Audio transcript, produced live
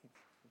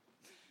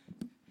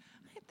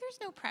there's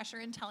no pressure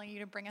in telling you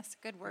to bring us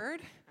a good word.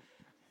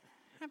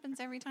 Happens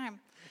every time.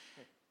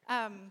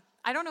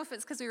 I don't know if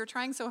it's because we were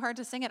trying so hard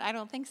to sing it. I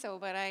don't think so,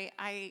 but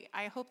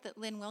I hope that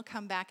Lynn will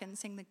come back and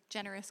sing the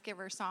Generous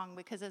Giver song,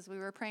 because as we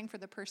were praying for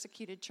the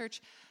persecuted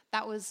church,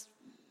 that was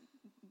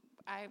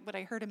what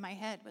I heard in my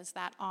head was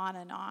that on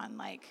and on,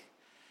 like,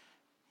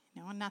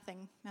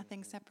 nothing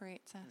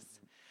separates us.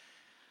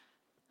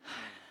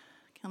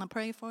 Can I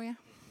pray for you?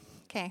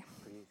 Okay.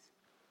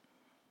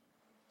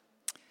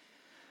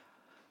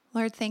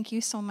 Lord, thank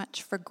you so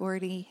much for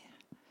Gordy,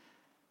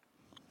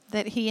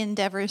 that he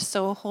endeavors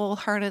so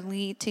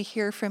wholeheartedly to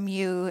hear from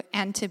you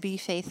and to be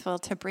faithful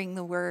to bring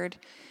the word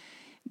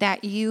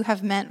that you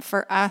have meant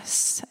for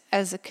us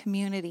as a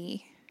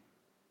community.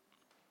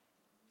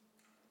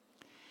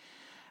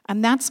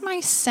 And that's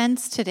my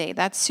sense today.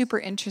 That's super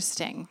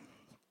interesting,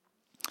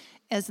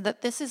 is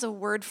that this is a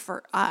word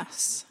for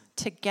us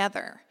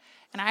together.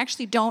 And I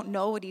actually don't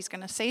know what he's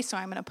going to say, so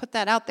I'm going to put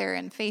that out there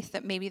in faith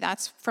that maybe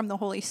that's from the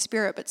Holy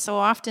Spirit. But so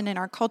often in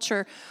our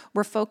culture,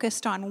 we're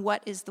focused on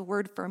what is the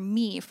word for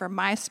me, for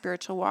my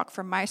spiritual walk,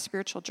 for my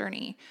spiritual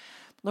journey.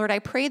 Lord, I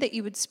pray that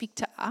you would speak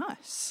to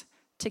us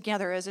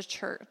together as a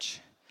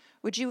church.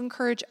 Would you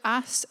encourage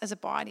us as a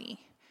body?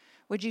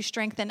 Would you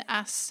strengthen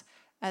us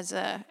as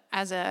a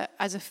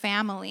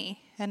family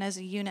and as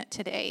a unit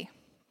today?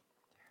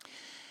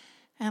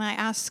 And I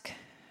ask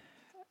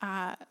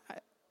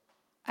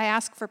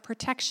for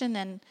protection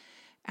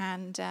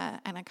and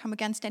I come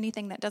against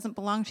anything that doesn't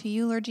belong to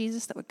you, Lord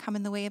Jesus, that would come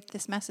in the way of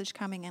this message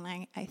coming. And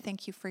I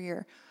thank you for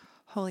your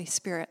Holy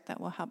Spirit that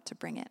will help to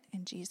bring it.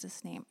 In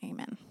Jesus' name,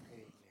 amen.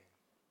 Amen.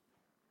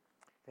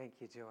 Thank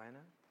you, Joanna.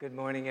 Good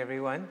morning,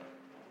 everyone.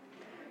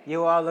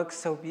 You all look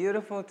so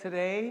beautiful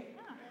today.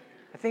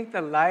 I think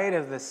the light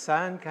of the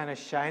sun kind of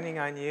shining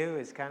on you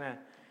is kind of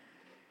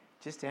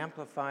just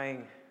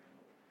amplifying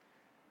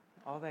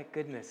all that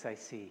goodness I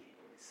see.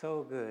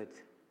 So good.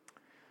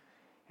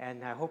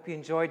 And I hope you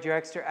enjoyed your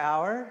extra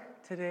hour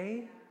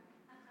today.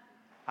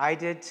 I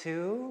did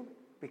too,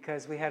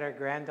 because we had our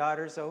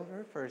granddaughters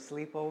over for a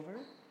sleepover.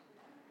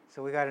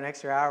 So we got an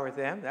extra hour with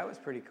them. That was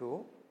pretty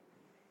cool.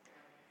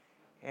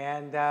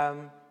 And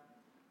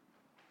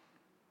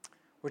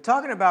we're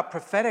talking about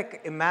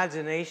prophetic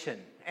imagination.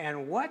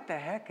 And what the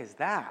heck is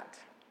that?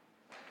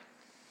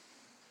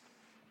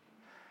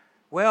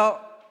 Well,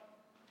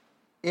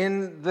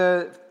 in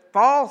the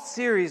fall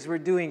series we're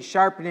doing,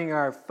 Sharpening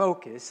Our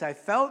Focus, I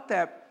felt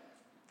that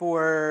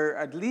for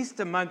at least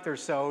a month or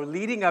so,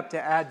 leading up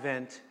to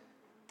Advent,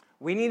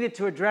 we needed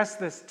to address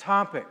this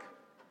topic.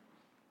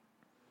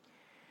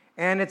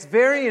 And it's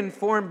very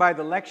informed by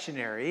the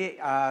lectionary.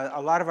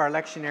 A lot of our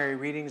lectionary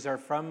readings are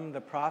from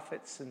the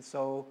prophets, and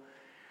so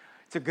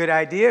it's a good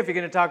idea, if you're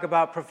going to talk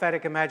about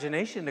prophetic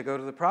imagination, to go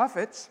to the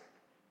prophets.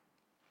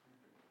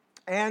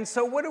 And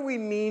so what do we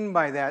mean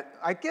by that?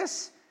 I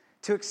guess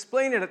to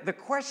explain it, the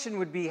question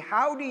would be,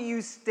 how do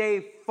you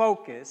stay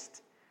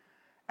focused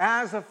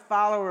as a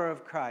follower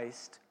of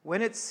Christ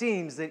when it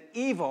seems that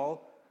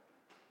evil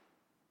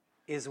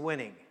is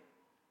winning?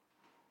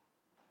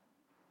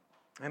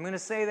 I'm going to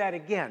say that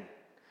again.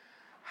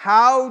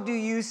 How do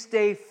you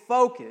stay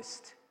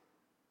focused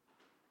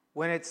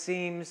when it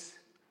seems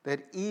that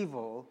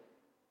evil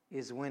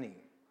is winning?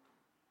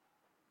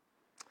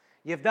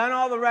 You've done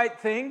all the right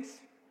things,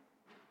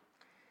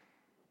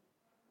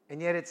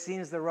 and yet it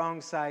seems the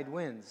wrong side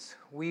wins.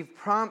 We've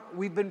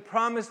been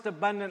promised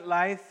abundant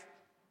life,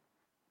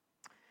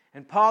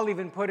 and Paul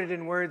even put it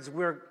in words,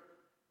 we're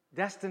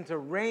destined to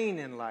reign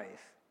in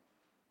life.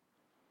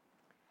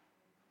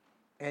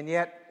 And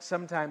yet,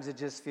 sometimes it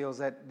just feels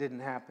that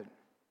didn't happen.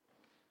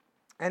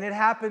 And it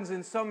happens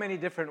in so many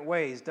different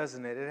ways,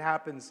 doesn't it? It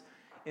happens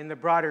in the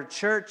broader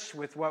church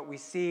with what we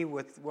see,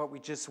 with what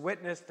we just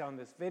witnessed on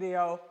this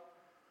video.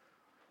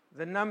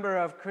 The number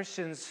of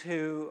Christians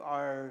who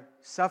are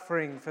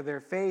suffering for their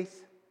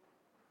faith.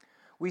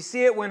 We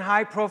see it when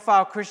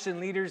high-profile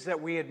Christian leaders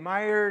that we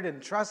admired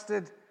and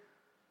trusted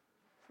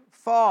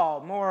fall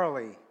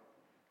morally,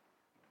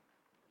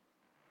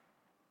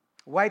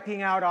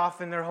 wiping out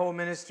often their whole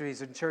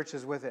ministries and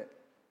churches with it.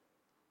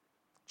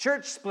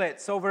 Church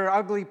splits over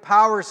ugly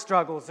power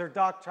struggles or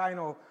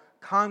doctrinal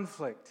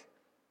conflict.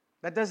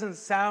 That doesn't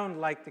sound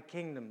like the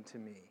kingdom to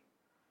me.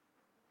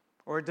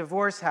 Or a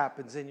divorce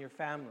happens in your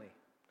family,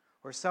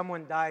 or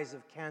someone dies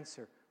of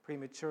cancer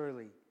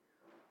prematurely.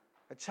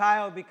 A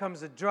child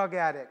becomes a drug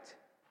addict,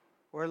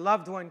 or a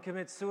loved one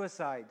commits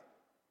suicide.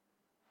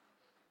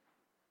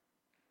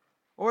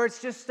 Or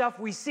it's just stuff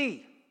we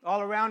see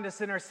all around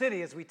us in our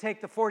city as we take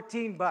the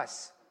 14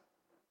 bus.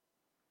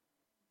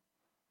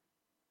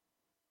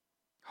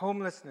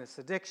 Homelessness,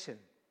 addiction.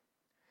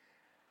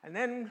 And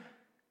then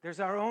there's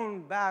our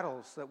own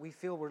battles that we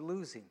feel we're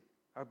losing.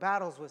 Our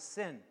battles with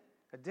sin,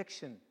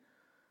 addiction,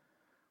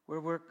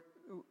 where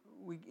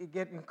we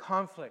get in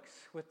conflicts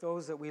with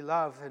those that we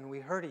love and we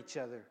hurt each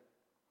other.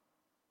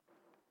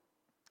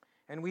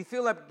 And we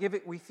feel like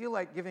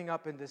giving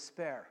up in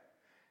despair.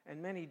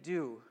 And many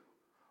do.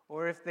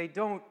 Or if they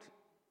don't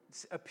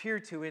appear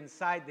to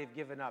inside, they've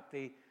given up.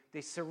 They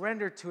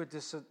surrender to a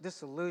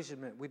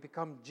disillusionment. We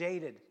become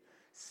jaded,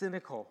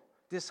 cynical,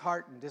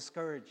 disheartened,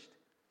 discouraged.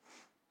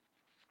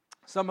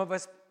 Some of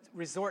us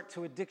resort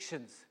to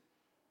addictions.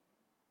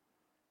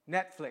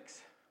 Netflix.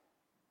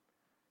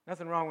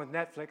 Nothing wrong with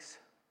Netflix.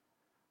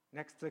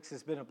 Netflix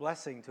has been a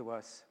blessing to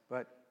us,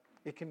 but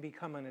it can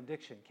become an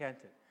addiction, can't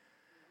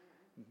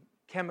it?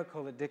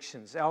 Chemical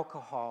addictions,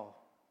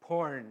 alcohol,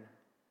 porn,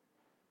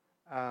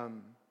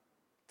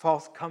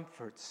 false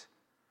comforts,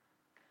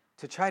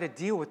 to try to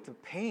deal with the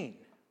pain.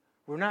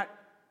 We're not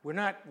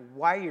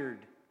wired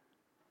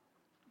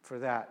for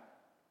that.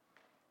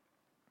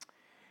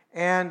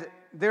 And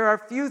there are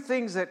few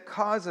things that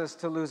cause us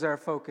to lose our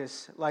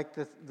focus, like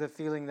the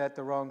feeling that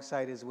the wrong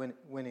side is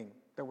winning,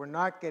 that we're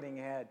not getting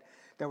ahead,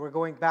 that we're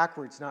going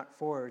backwards, not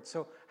forward.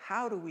 So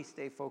how do we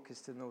stay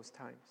focused in those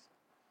times?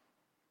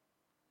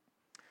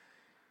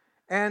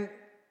 And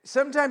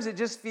sometimes it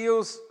just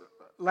feels,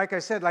 like I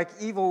said, like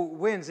evil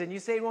wins. And you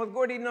say, well,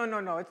 Gordy, no,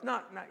 it's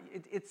not.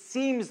 It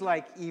seems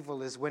like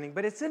evil is winning.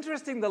 But it's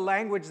interesting the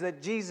language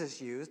that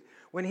Jesus used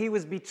when he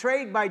was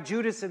betrayed by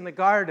Judas in the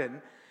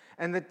garden.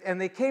 And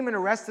they came and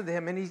arrested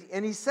him.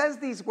 And he says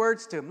these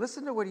words to him.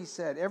 Listen to what he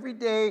said. Every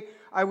day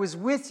I was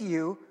with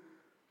you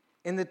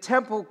in the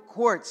temple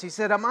courts. He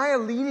said, am I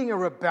leading a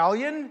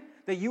rebellion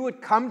that you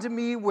would come to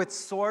me with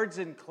swords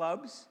and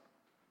clubs?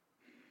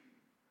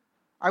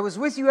 I was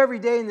with you every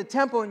day in the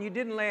temple and you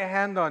didn't lay a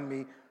hand on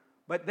me.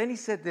 But then he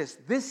said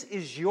this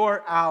is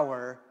your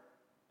hour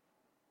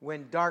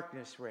when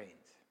darkness reigns.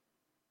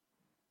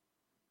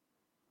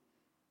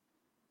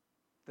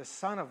 The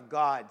Son of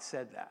God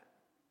said that.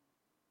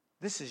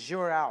 This is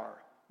your hour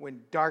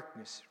when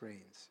darkness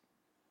reigns.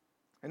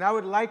 And I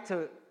would like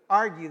to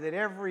argue that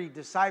every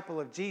disciple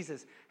of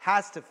Jesus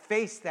has to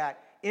face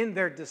that in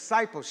their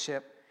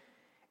discipleship.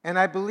 And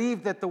I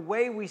believe that the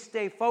way we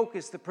stay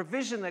focused, the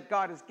provision that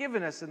God has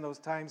given us in those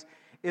times,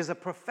 is a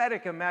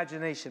prophetic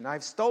imagination.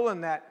 I've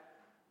stolen that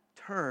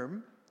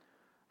term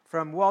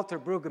from Walter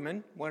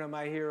Brueggemann, one of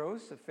my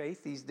heroes of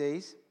faith these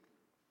days.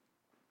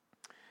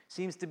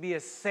 Seems to be a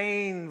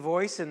sane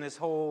voice in this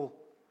whole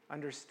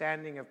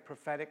understanding of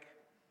prophetic.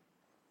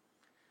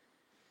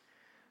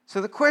 So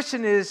the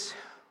question is,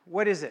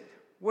 what is it?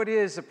 What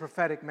is a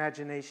prophetic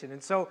imagination?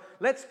 And so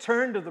let's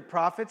turn to the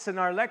prophets, and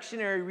our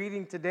lectionary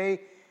reading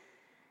today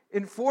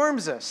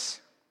informs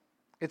us.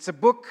 It's a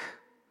book,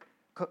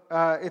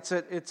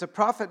 it's a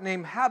prophet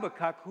named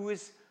Habakkuk, who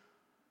is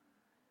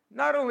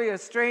not only a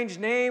strange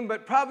name,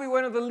 but probably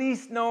one of the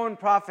least known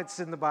prophets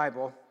in the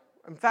Bible.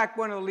 In fact,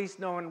 one of the least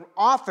known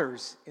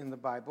authors in the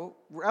Bible,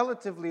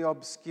 relatively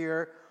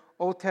obscure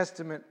Old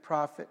Testament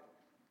prophet.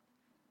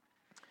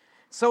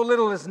 So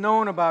little is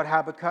known about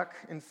Habakkuk.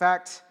 In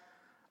fact,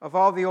 of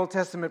all the Old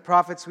Testament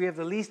prophets, we have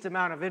the least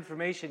amount of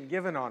information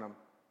given on him.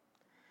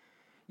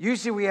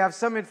 Usually we have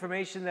some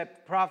information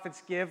that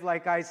prophets give,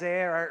 like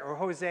Isaiah or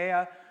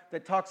Hosea,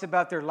 that talks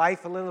about their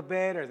life a little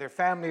bit, or their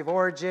family of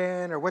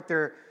origin, or what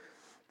their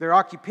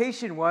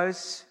occupation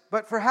was.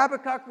 But for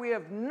Habakkuk, we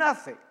have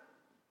nothing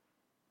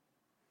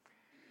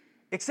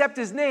except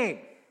his name.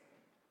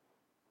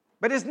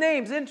 But his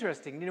name's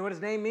interesting. You know what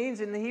his name means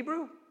in the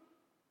Hebrew?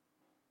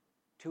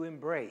 To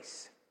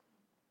embrace.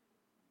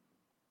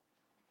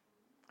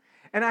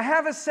 And I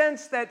have a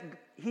sense that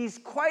he's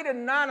quite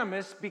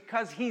anonymous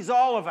because he's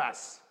all of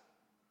us.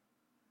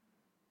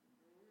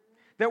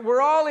 That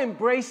we're all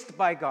embraced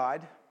by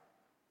God.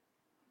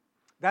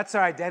 That's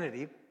our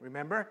identity,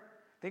 remember?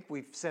 I think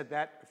we've said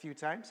that a few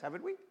times,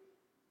 haven't we?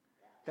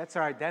 That's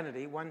our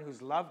identity, one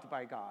who's loved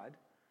by God.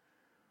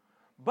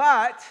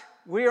 But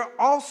we are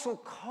also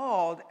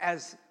called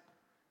as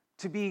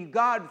to be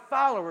God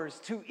followers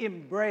to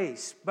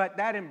embrace. But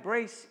that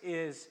embrace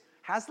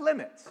has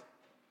limits.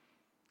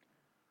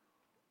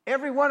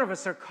 Every one of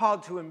us are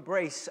called to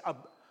embrace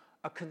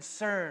a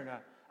concern,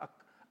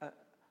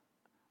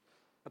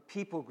 a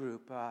people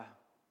group.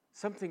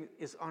 Something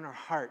is on our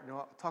heart, and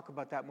I'll talk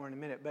about that more in a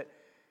minute. But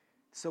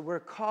so we're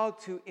called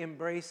to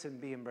embrace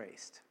and be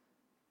embraced.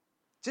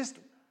 Just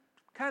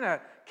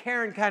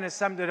Karen kind of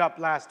summed it up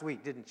last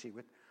week, didn't she?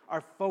 With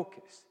our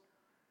focus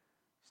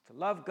is to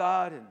love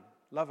God and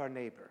love our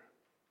neighbor.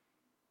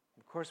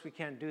 Of course, we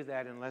can't do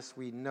that unless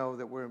we know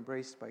that we're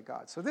embraced by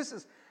God. So this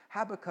is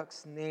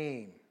Habakkuk's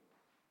name.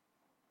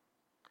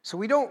 So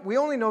we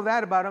only know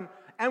that about him,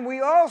 and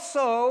we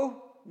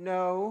also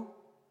know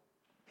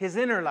his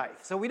inner life.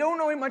 So we don't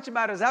know much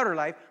about his outer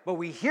life, but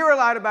we hear a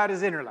lot about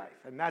his inner life,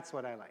 and that's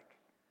what I like.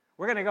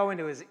 We're going to go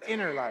into his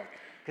inner life,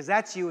 because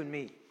that's you and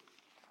me.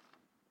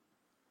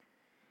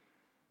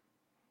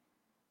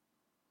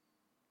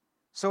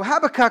 So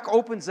Habakkuk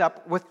opens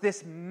up with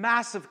this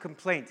massive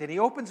complaint, and he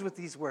opens with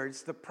these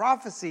words, the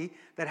prophecy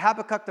that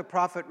Habakkuk the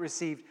prophet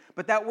received.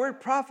 But that word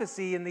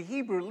prophecy in the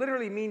Hebrew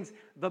literally means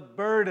the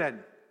burden,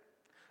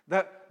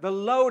 the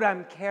load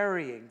I'm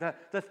carrying,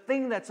 the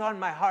thing that's on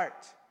my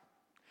heart.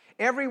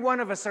 Every one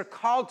of us are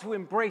called to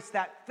embrace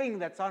that thing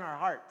that's on our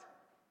heart.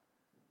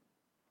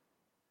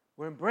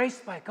 We're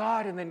embraced by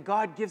God, and then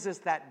God gives us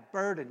that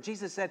burden.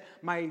 Jesus said,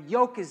 my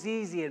yoke is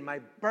easy and my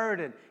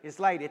burden is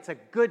light. It's a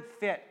good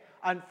fit.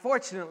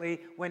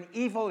 unfortunately, when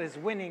evil is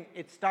winning,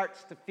 it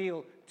starts to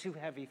feel too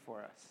heavy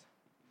for us.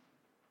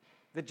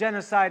 The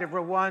genocide of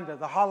Rwanda,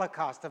 the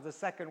Holocaust of the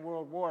Second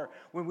World War,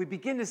 when we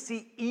begin to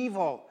see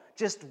evil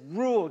just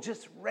rule,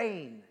 just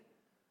reign,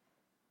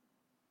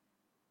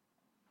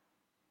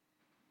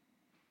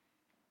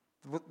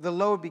 the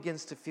load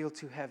begins to feel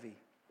too heavy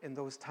in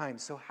those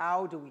times. So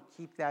how do we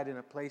keep that in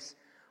a place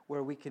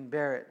where we can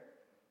bear it?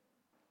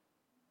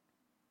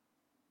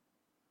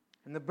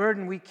 And the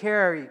burden we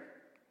carry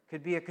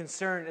could be a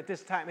concern at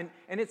this time.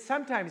 And it's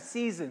sometimes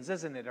seasons,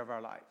 isn't it, of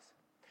our lives?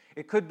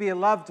 It could be a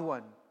loved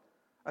one,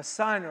 a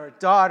son or a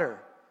daughter,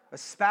 a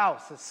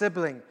spouse, a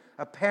sibling,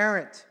 a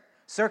parent,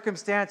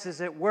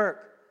 circumstances at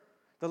work,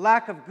 the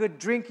lack of good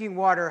drinking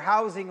water,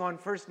 housing on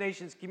First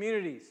Nations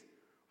communities.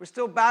 We're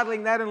still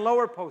battling that in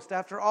Lower Post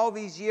after all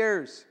these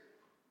years.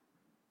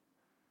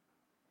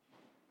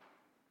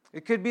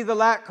 It could be the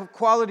lack of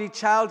quality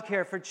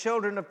childcare for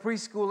children of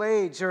preschool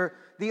age, or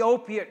the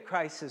opiate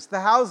crisis, the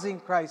housing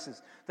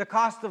crisis, the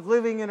cost of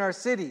living in our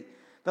city,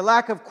 the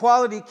lack of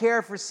quality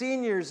care for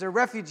seniors or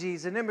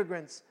refugees and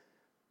immigrants.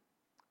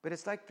 But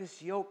it's like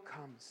this yoke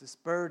comes, this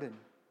burden.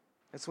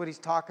 That's what he's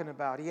talking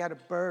about. He had a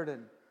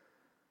burden.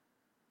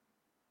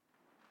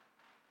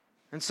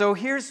 And so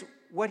here's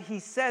what he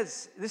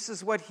says. This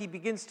is what he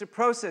begins to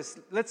process.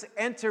 Let's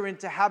enter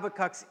into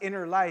Habakkuk's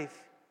inner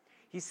life.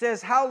 He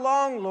says, "How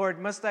long, Lord,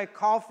 must I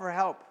call for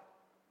help,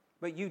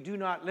 but you do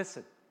not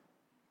listen?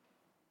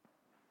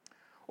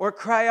 Or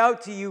cry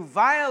out to you,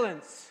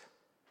 violence?"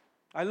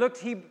 I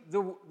looked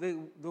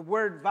the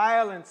word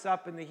violence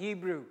up in the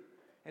Hebrew,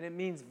 and it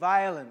means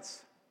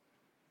violence.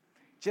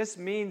 Just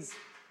means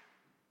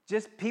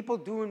just people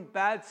doing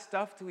bad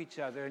stuff to each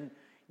other. And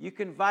you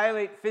can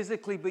violate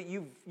physically, but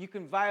you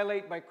can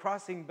violate by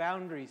crossing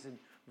boundaries and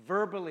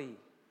verbally,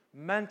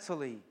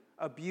 mentally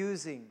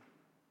abusing.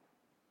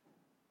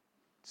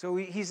 So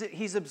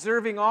he's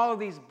observing all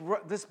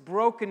of this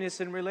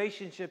brokenness in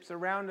relationships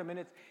around him,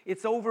 and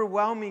it's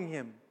overwhelming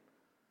him.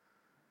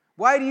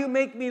 Why do you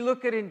make me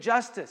look at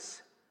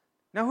injustice?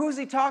 Now, who's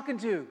he talking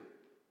to?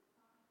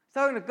 He's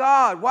talking to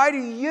God. Why do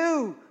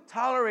you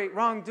tolerate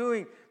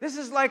wrongdoing? This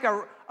is like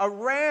a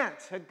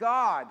rant at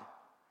God.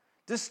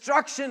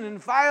 Destruction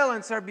and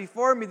violence are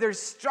before me.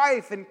 There's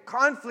strife and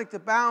conflict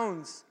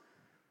abounds.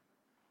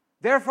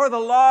 Therefore the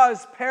law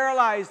is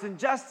paralyzed and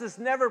justice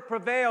never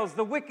prevails.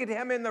 The wicked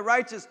hem in the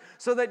righteous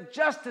so that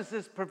justice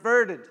is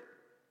perverted.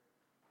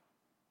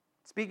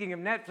 Speaking of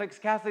Netflix,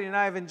 Kathleen and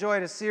I have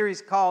enjoyed a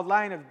series called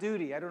Line of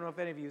Duty. I don't know if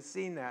any of you have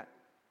seen that.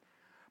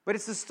 But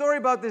it's a story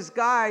about this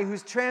guy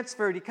who's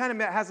transferred. He kind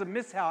of has a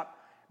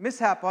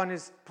mishap on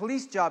his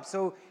police job.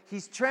 So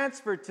he's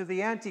transferred to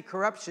the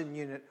anti-corruption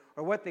unit,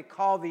 or what they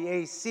call the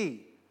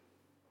AC,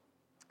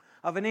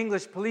 of an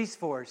English police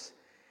force.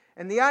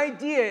 And the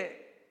idea,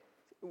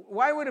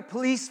 why would a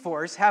police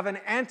force have an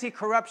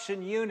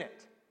anti-corruption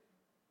unit?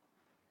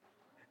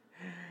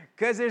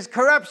 Because there's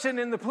corruption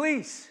in the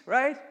police,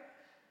 right?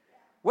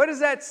 What does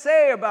that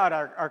say about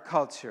our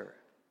culture?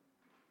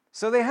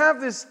 So they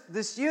have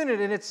this unit,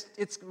 and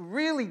it's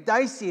really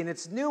dicey, and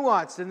it's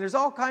nuanced, and there's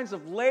all kinds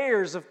of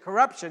layers of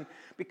corruption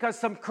because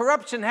some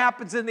corruption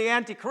happens in the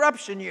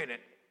anti-corruption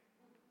unit.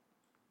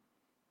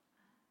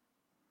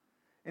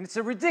 And it's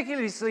a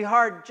ridiculously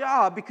hard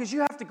job because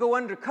you have to go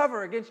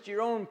undercover against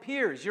your own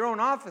peers, your own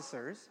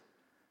officers,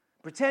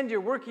 pretend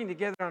you're working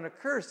together on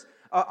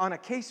a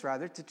case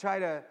to try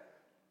to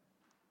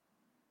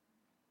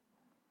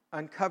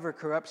uncover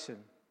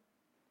corruption.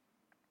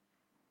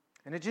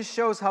 And it just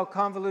shows how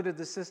convoluted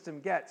the system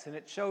gets. And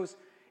it shows,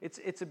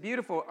 it's a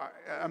beautiful,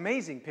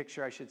 amazing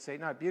picture, I should say.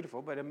 Not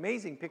beautiful, but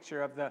amazing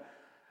picture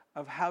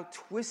of how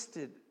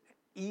twisted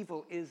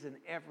evil is in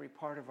every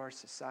part of our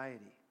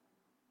society.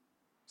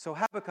 So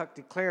Habakkuk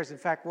declares, in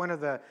fact, one of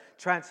the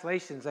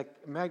translations,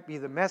 that might be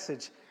the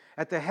Message,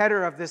 at the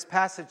header of this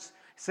passage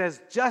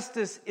says,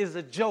 "Justice is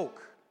a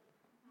joke."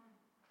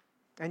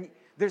 And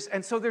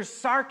so there's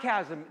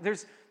sarcasm,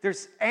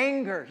 there's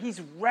anger. He's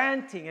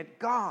ranting at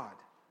God.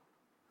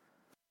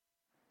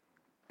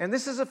 And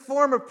this is a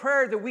form of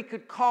prayer that we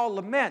could call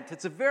lament.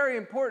 It's a very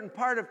important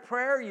part of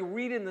prayer. You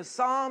read in the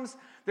Psalms.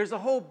 There's a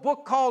whole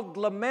book called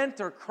Lament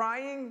or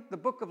Crying, the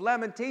book of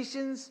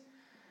Lamentations.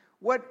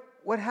 What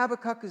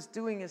Habakkuk is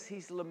doing is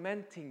he's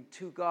lamenting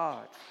to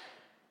God.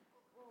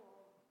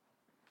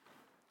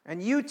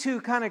 And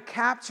U2 kind of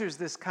captures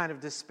this kind of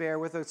despair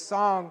with a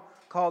song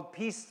called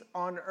Peace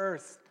on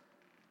Earth.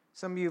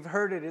 Some of you have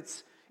heard it.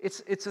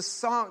 It's a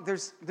song.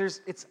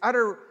 It's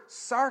utter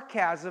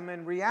sarcasm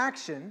and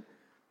reaction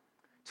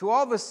to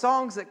all the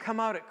songs that come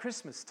out at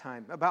Christmas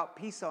time about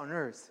peace on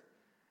earth.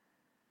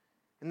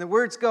 And the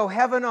words go,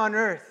 "Heaven on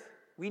earth,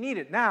 we need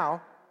it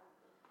now.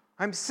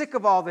 I'm sick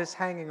of all this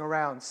hanging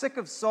around, sick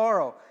of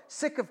sorrow,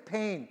 sick of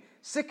pain,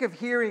 sick of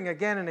hearing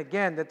again and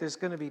again that there's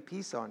going to be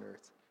peace on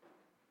earth.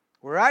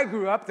 Where I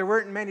grew up, there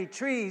weren't many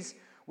trees.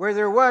 Where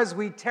there was,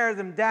 we'd tear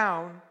them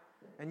down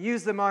and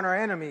use them on our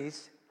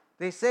enemies.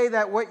 They say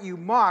that what you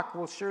mock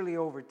will surely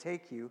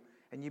overtake you,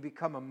 and you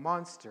become a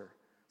monster,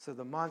 so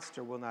the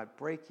monster will not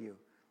break you.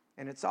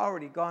 And it's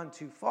already gone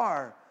too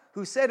far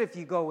who said if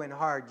you go in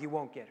hard, you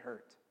won't get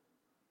hurt.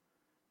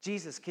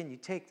 Jesus, can you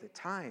take the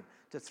time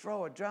to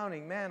throw a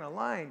drowning man a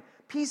line?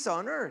 Peace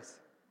on earth.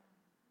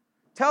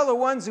 Tell the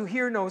ones who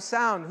hear no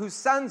sound, whose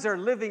sons are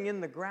living in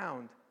the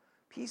ground.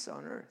 Peace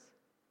on earth.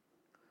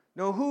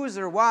 No whos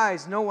or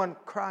whys, no one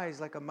cries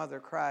like a mother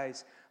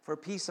cries for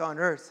peace on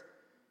earth.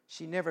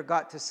 She never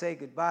got to say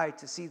goodbye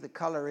to see the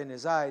color in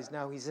his eyes.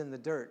 Now he's in the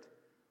dirt.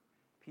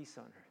 Peace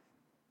on earth.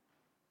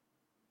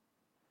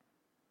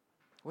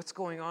 What's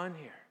going on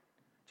here?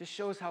 Just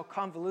shows how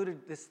convoluted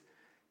this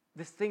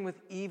thing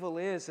with evil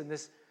is, and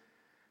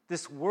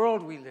this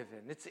world we live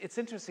in. It's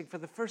interesting. For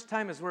the first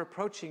time as we're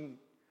approaching,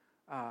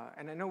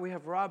 and I know we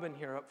have Robin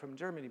here up from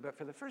Germany, but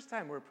for the first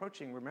time we're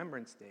approaching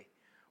Remembrance Day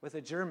with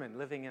a German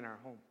living in our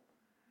home.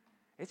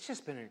 It's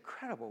just been an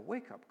incredible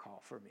wake-up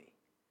call for me.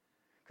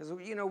 Because,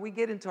 we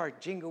get into our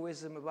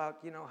jingoism about,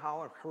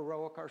 how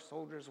heroic our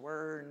soldiers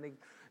were, and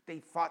they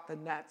fought the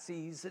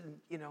Nazis,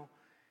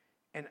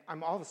 and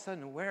I'm all of a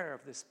sudden aware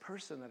of this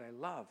person that I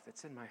love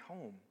that's in my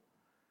home.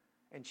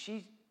 And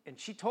she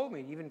told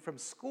me, even from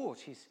school,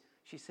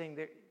 she's saying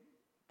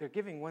they're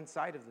giving one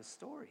side of the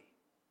story.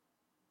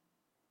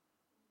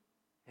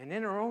 And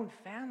in her own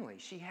family,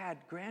 she had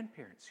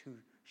grandparents who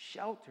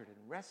sheltered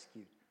and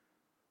rescued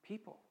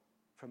people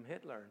from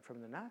Hitler and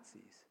from the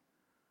Nazis.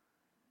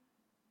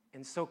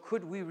 And so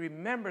could we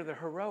remember the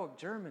heroic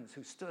Germans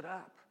who stood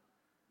up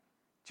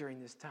during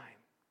this time?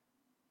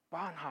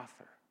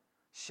 Bonhoeffer,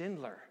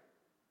 Schindler.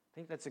 I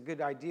think that's a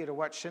good idea to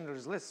watch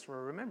Schindler's List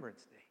for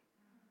Remembrance Day.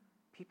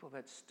 People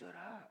that stood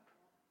up.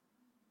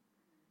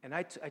 And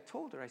I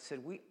told her, I said,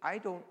 I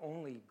don't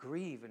only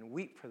grieve and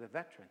weep for the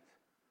veterans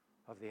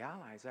of the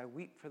Allies, I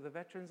weep for the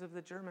veterans of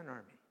the German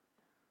army.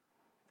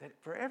 That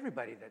for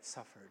everybody that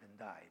suffered and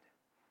died.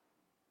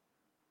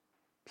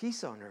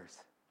 Peace on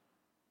earth.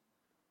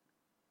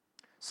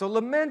 So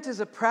lament is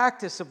a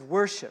practice of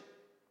worship.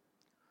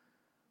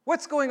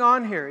 What's going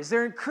on here? Is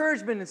there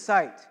encouragement in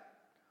sight?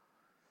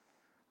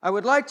 I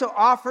would like to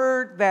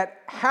offer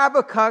that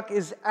Habakkuk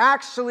is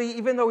actually,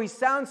 even though he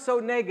sounds so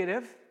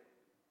negative,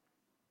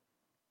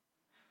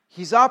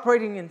 he's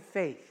operating in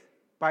faith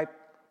by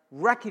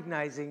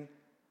recognizing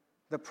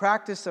the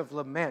practice of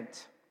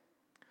lament.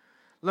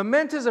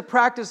 Lament is a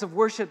practice of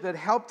worship that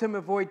helped him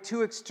avoid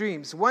two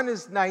extremes. One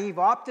is naive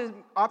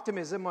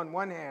optimism on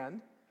one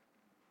hand,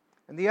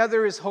 and the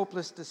other is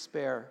hopeless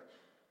despair.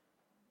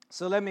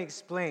 So let me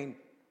explain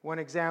one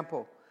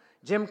example.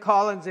 Jim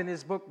Collins, in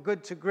his book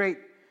Good to Great,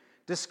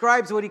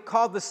 describes what he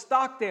called the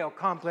Stockdale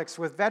complex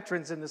with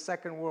veterans in the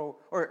Second World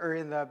or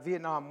in the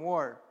Vietnam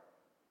War.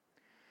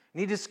 And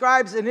he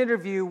describes an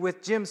interview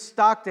with Jim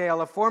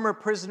Stockdale, a former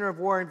prisoner of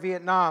war in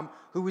Vietnam,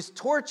 who was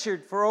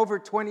tortured for over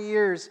 20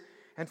 years,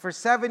 and for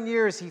 7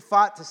 years he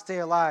fought to stay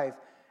alive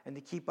and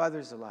to keep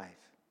others alive.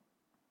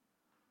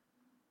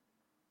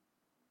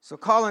 So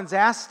Collins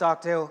asked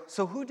Stockdale,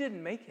 so who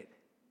didn't make it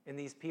in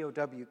these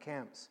POW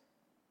camps?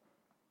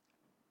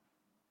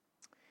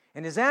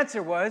 And his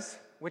answer was,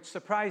 which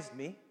surprised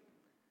me,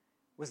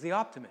 was the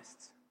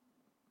optimists.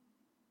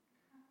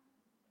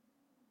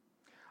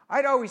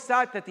 I'd always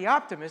thought that the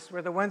optimists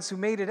were the ones who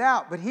made it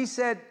out, but he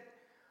said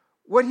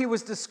what he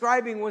was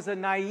describing was a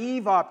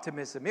naive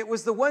optimism. It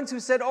was the ones who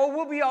said, oh,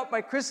 we'll be out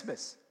by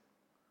Christmas.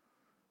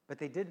 But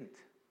they didn't.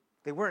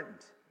 They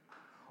weren't.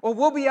 Or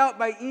we'll be out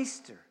by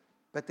Easter.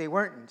 But they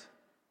weren't.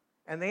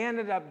 And they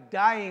ended up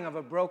dying of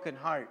a broken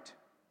heart.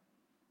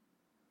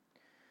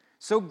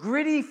 So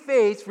gritty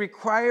faith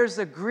requires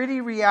a gritty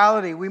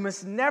reality. We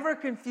must never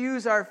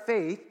confuse our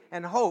faith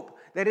and hope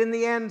that in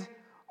the end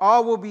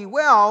all will be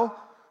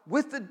well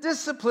with the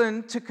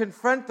discipline to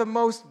confront the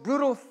most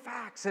brutal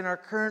facts in our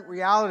current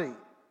reality.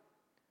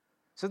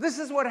 So this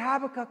is what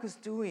Habakkuk is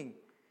doing.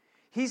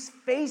 He's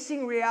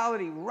facing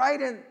reality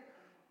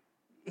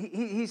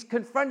he's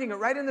confronting it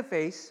right in the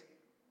face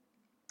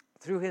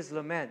through his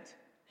lament.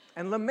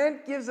 And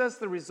lament gives us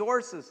the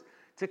resources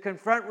to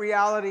confront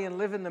reality and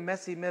live in the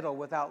messy middle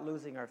without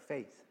losing our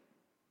faith.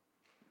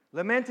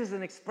 Lament is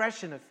an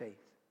expression of faith.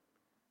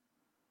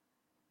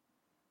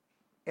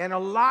 And a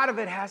lot of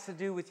it has to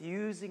do with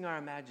using our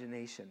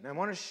imagination. I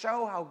want to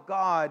show how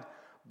God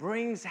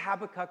brings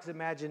Habakkuk's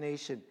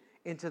imagination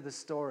into the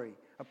story,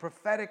 a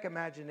prophetic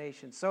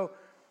imagination. So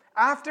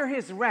after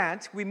his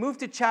rant, we move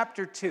to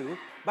chapter 2.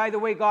 By the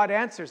way, God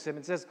answers him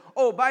and says,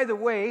 oh, by the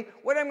way,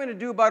 what I'm going to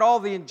do about all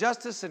the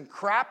injustice and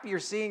crap you're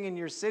seeing in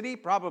your city,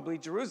 probably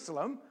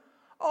Jerusalem,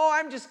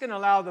 I'm just going to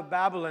allow the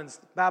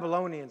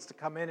Babylonians to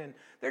come in and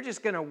they're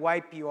just going to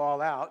wipe you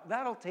all out.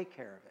 That'll take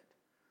care of it.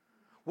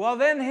 Well,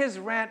 then his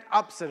rant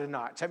ups it a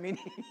notch. I mean,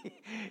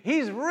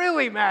 he's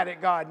really mad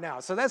at God now.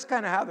 So that's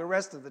kind of how the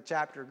rest of the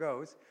chapter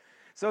goes.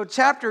 So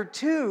chapter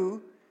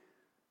 2,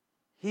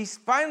 he's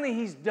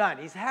done.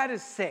 He's had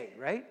his say,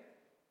 right?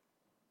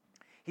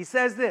 He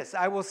says this,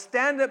 I will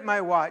stand at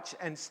my watch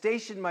and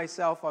station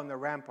myself on the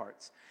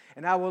ramparts,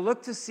 and I will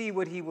look to see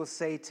what he will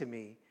say to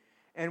me,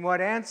 and what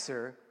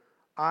answer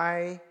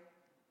I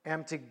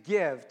am to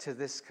give to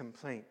this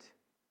complaint.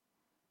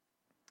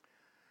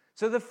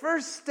 So the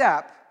first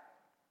step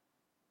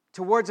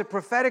towards a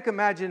prophetic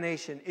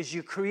imagination is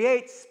you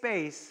create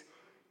space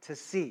to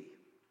see.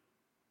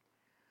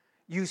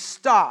 You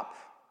stop.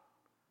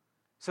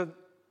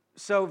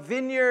 So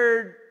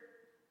Vineyard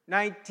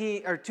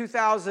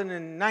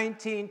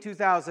 2019,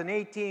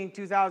 2018,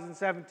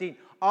 2017,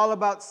 all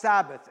about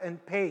Sabbath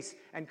and pace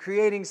and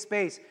creating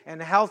space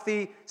and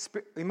healthy,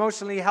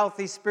 emotionally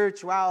healthy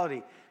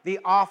spirituality. The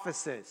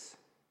offices,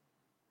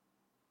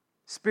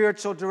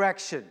 spiritual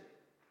direction,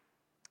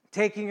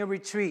 taking a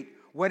retreat,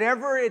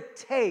 whatever it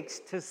takes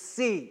to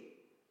see.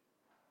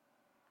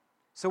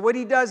 So what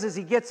he does is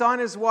he gets on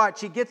his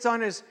watch, he gets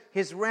on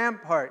his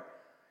rampart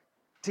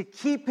to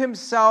keep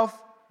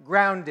himself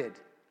grounded.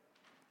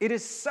 It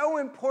is so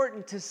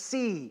important to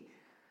see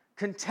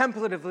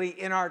contemplatively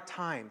in our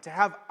time, to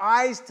have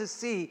eyes to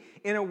see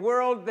in a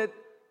world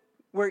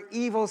where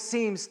evil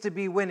seems to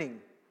be winning.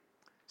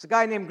 There's a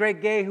guy named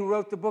Greg Gay who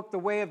wrote the book, The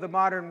Way of the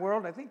Modern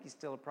World. I think he's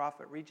still a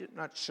prophet regent,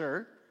 not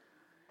sure.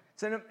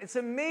 It's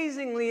an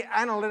amazingly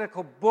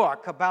analytical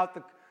book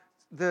about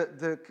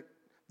the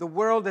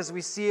world as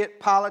we see it,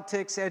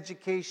 politics,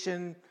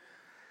 education,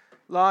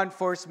 law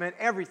enforcement,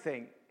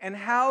 everything. And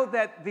how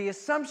that the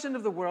assumption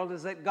of the world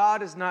is that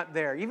God is not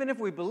there. Even if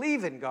we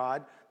believe in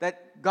God,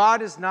 that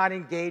God is not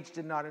engaged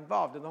and not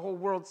involved. And the whole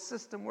world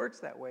system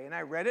works that way. And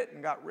I read it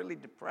and got really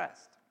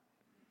depressed.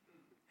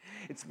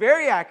 It's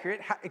very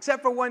accurate,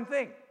 except for one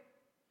thing.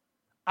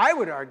 I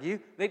would argue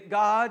that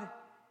God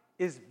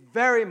is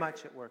very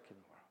much at work in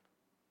the world.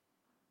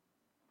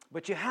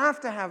 But you have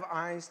to have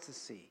eyes to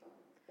see.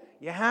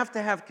 You have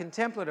to have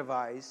contemplative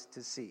eyes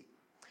to see.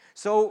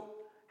 So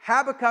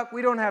Habakkuk,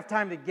 we don't have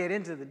time to get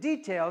into the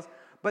details,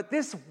 but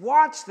this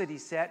watch that he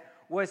set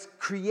was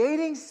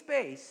creating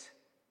space.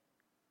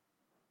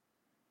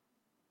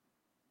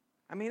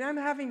 I mean, I'm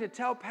having to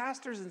tell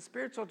pastors in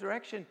spiritual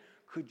direction,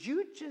 could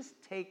you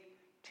just take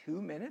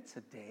 2 minutes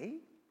a day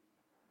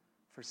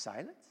for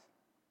silence?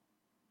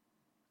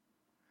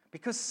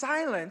 Because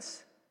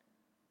silence,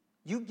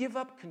 you give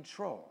up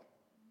control.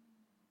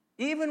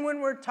 Even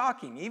when we're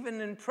talking, even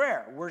in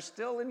prayer, we're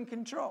still in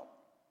control.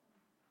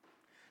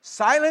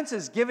 Silence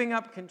is giving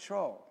up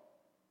control.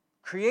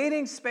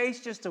 Creating space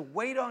just to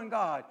wait on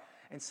God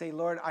and say,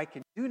 Lord, I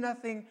can do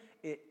nothing.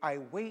 I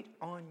wait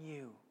on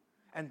you.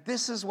 And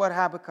this is what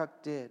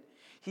Habakkuk did.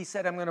 He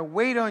said, I'm going to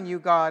wait on you,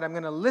 God. I'm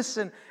going to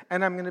listen,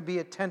 and I'm going to be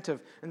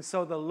attentive. And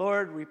so the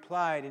Lord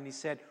replied, and he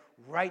said,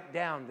 write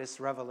down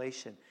this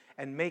revelation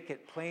and make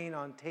it plain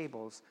on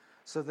tables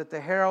so that the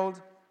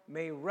herald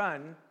may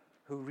run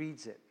who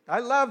reads it. I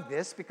love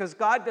this because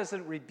God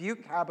doesn't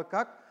rebuke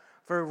Habakkuk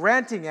for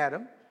ranting at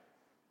him.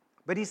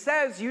 But he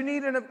says you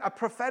need a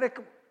prophetic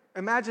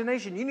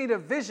imagination. You need a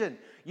vision.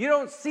 You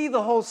don't see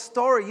the whole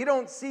story. You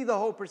don't see the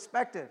whole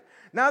perspective.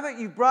 Now that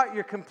you brought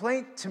your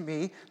complaint to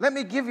me, let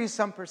me give you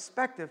some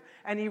perspective.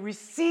 And he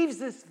receives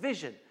this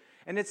vision.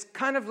 And it's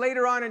kind of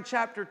later on in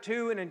chapter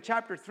 2 and in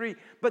chapter 3.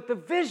 But the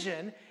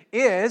vision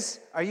is,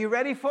 are you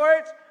ready for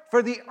it?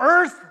 For the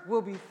earth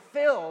will be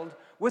filled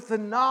with the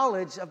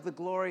knowledge of the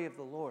glory of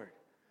the Lord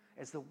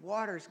as the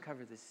waters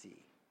cover the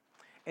sea.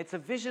 It's a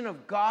vision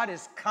of God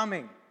is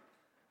coming.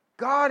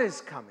 God is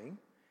coming,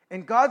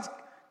 and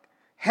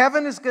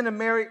heaven is going to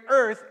marry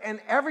earth, and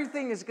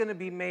everything is going to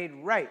be made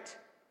right.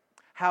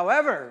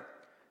 However,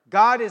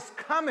 God is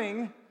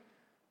coming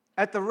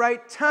at the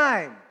right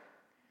time.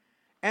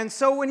 And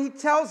so when he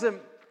tells him,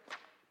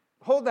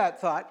 hold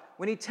that thought,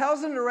 when he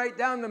tells him to write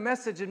down the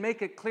message and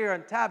make it clear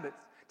on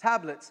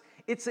tablets,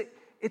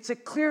 it's a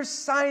clear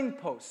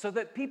signpost so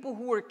that people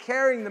who are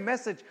carrying the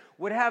message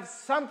would have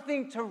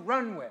something to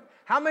run with.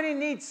 How many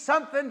need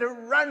something to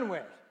run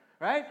with?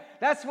 Right?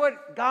 That's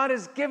what God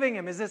is giving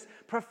him, is this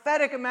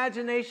prophetic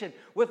imagination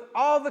with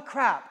all the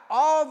crap,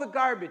 all the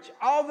garbage,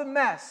 all the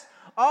mess,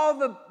 all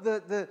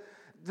the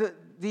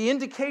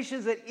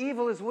indications that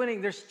evil is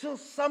winning. There's still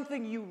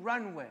something you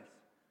run with.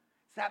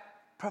 It's that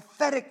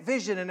prophetic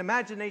vision and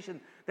imagination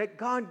that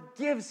God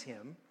gives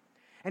him.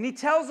 And he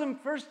tells him,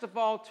 first of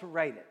all, to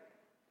write it.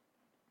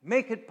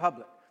 Make it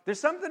public. There's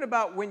something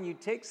about when you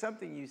take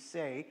something you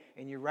say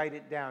and you write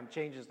it down,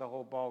 changes the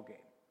whole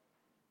ballgame.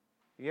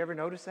 You ever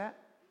notice that?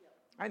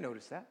 I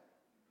notice that.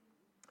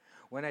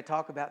 When I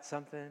talk about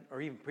something or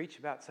even preach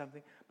about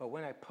something, but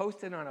when I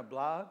post it on a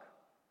blog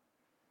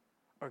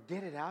or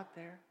get it out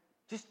there,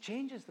 just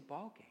changes the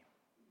ballgame.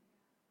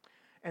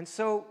 And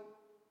so,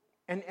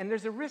 and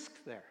there's a risk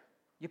there.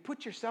 You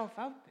put yourself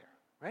out there,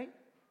 right?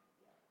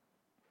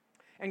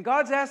 And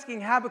God's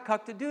asking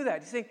Habakkuk to do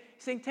that. He's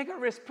saying, take a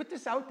risk, put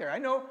this out there.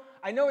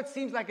 I know it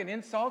seems like an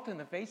insult in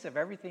the face of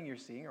everything you're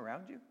seeing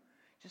around you.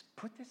 Just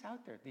put this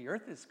out there. The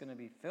earth is going to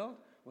be filled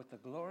with the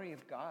glory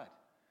of God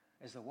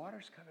as the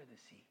waters cover the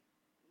sea.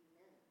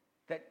 Amen.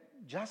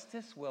 That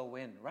justice will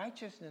win,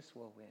 righteousness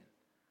will win,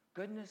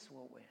 goodness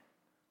will win,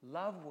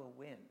 love will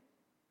win.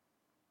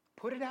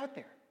 Put it out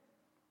there.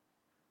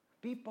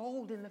 Be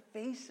bold in the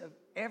face of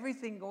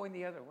everything going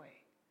the other way.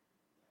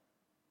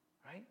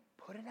 Right?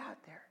 Put it out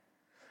there.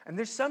 And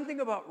there's something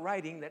about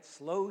writing that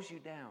slows you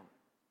down.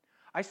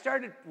 I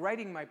started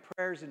writing my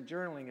prayers and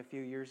journaling a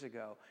few years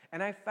ago,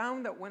 and I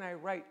found that when I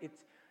write,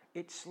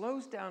 it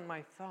slows down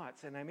my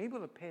thoughts, and I'm able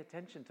to pay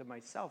attention to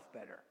myself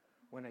better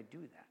when I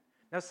do that.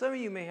 Now, some of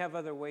you may have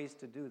other ways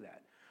to do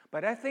that.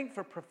 But I think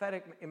for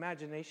prophetic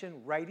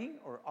imagination, writing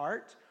or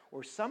art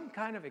or some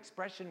kind of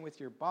expression with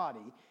your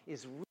body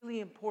is really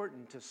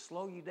important to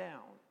slow you down.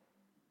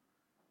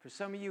 For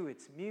some of you,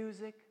 it's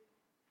music.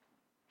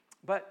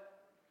 But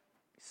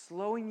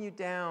slowing you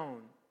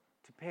down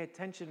to pay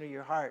attention to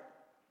your heart.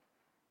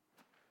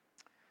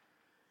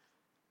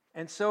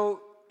 And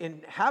so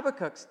in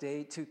Habakkuk's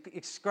day, to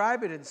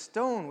inscribe it in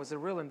stone was a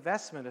real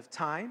investment of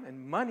time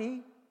and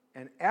money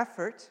and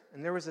effort,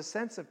 and there was a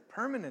sense of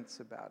permanence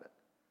about it.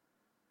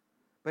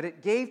 But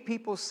it gave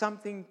people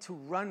something to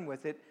run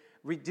with. It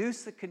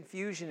reduced the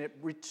confusion. It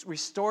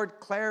restored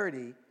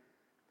clarity.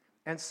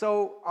 And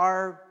so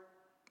our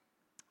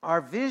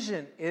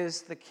vision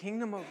is the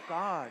kingdom of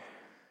God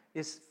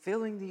is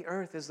filling the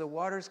earth as the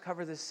waters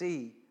cover the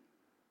sea.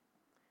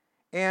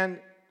 And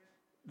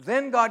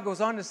then God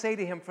goes on to say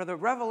to him, for the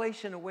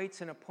revelation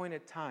awaits an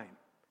appointed time.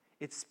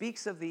 It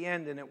speaks of the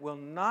end, and it will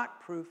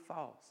not prove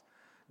false.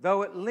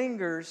 Though it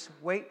lingers,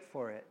 wait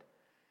for it.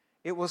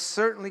 It will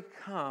certainly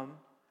come,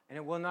 and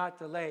it will not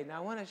delay. Now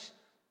I want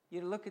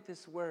you to look at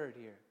this word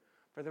here.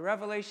 For the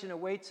revelation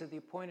awaits at the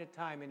appointed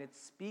time, and it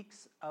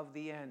speaks of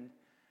the end.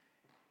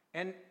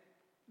 And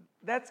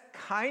that's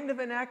kind of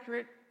an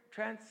accurate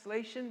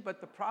translation,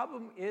 but the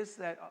problem is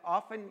that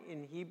often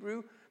in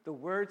Hebrew, the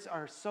words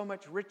are so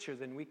much richer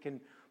than we can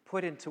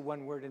put into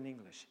one word in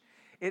English.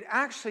 It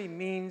actually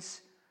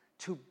means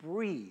to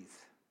breathe.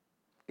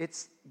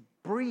 It's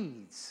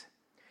breathes.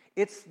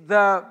 It's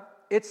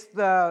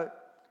the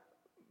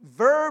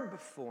verb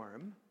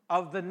form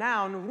of the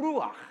noun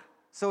ruach.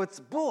 So it's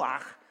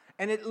buach,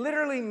 and it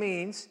literally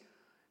means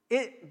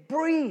it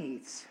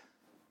breathes.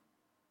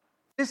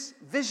 This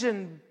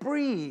vision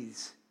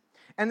breathes.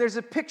 And there's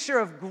a picture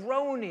of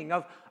groaning,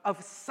 of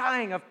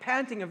sighing, of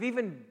panting, of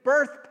even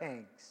birth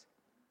pangs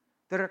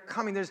that are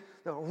coming. There's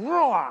the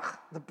ruach,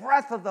 the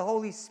breath of the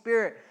Holy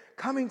Spirit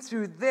coming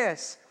through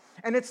this.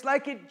 And it's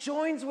like it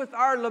joins with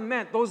our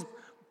lament, those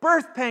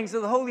birth pangs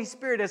of the Holy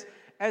Spirit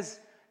as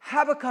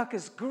Habakkuk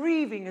is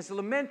grieving, is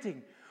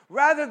lamenting.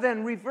 Rather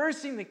than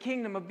reversing the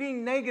kingdom of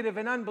being negative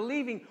and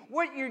unbelieving,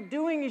 what you're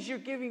doing is you're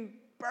giving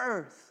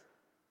birth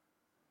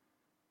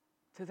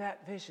to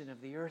that vision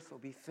of the earth will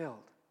be filled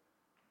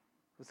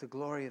with the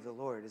glory of the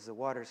Lord as the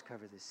waters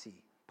cover the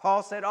sea.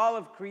 Paul said all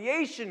of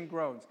creation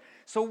groans.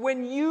 So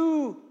when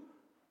you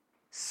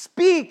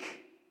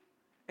speak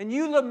and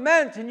you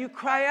lament and you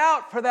cry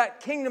out for that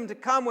kingdom to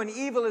come when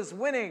evil is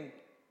winning,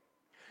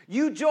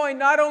 you join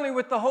not only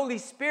with the Holy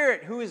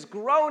Spirit who is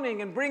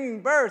groaning and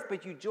bringing birth,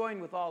 but you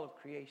join with all of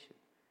creation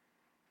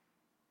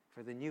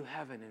for the new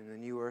heaven and the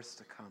new earth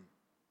to come.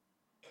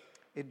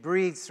 It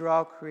breathes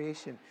throughout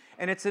creation.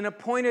 And it's an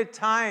appointed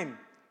time.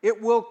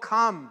 It will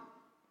come.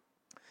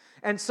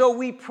 And so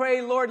we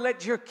pray, Lord,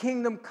 let your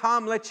kingdom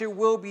come. Let your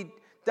will be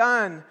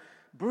done.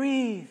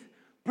 Breathe,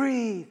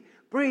 breathe,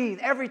 breathe.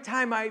 Every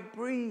time I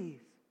breathe,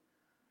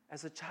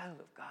 as a child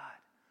of God,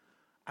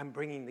 I'm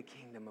bringing the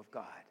kingdom of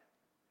God.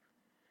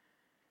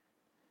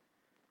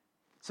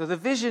 So the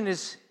vision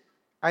is,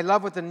 I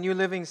love what the New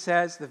Living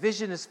says, the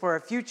vision is for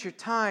a future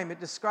time. It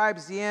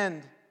describes the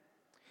end.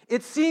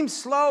 It seems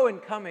slow in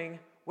coming.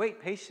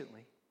 Wait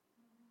patiently.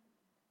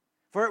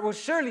 For it will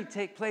surely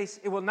take place.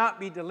 It will not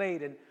be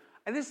delayed.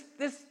 And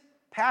this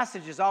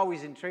passage has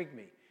always intrigued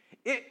me.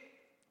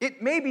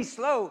 It may be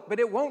slow, but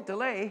it won't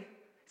delay.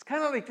 It's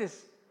kind of like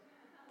this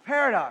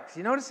paradox.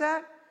 You notice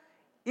that?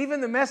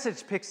 Even the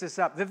Message picks this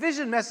up. The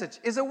vision message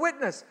is a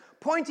witness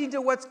pointing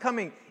to what's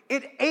coming.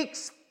 It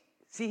aches.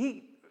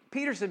 See,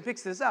 Peterson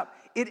picks this up.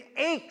 It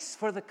aches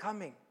for the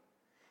coming.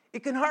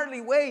 It can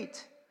hardly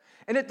wait.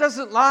 And it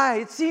doesn't lie.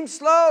 It seems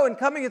slow in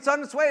coming. It's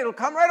on its way. It'll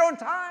come right on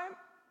time.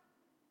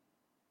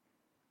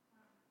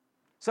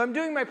 So I'm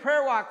doing my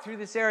prayer walk through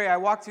this area. I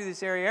walk through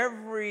this area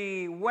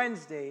every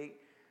Wednesday.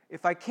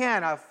 If I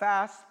can, I'll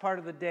fast part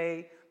of the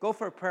day, go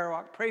for a prayer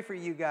walk, pray for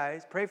you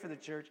guys, pray for the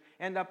church,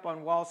 end up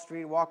on Wall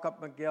Street, walk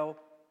up McGill.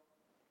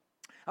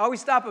 I always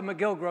stop at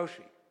McGill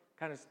Grocery,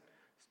 kind of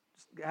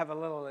have a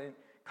little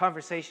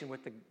conversation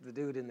with the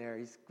dude in there.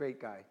 He's a great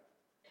guy.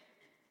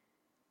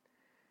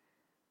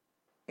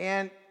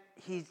 And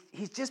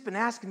he's just been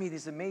asking me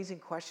these amazing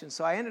questions.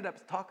 So I ended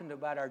up talking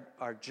about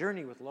our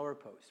journey with Lower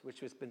Post, which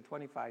has been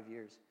 25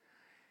 years.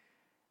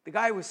 The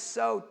guy was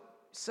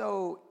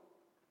so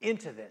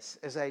into this,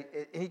 and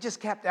he just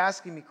kept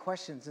asking me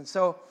questions. And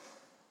so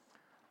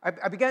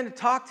I began to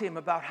talk to him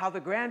about how the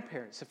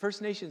grandparents, the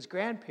First Nations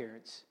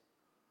grandparents,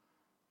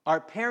 are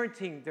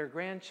parenting their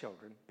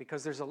grandchildren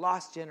because there's a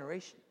lost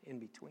generation in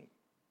between.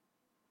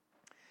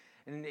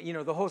 And, you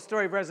know, the whole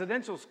story of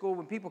residential school,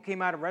 when people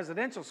came out of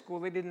residential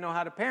school, they didn't know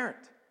how to parent.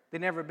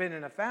 They'd never been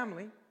in a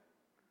family.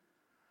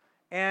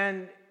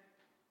 And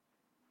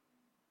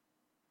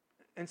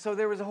so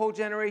there was a whole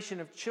generation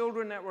of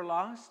children that were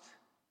lost.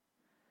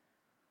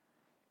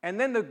 And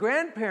then the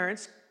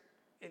grandparents,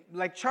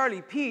 like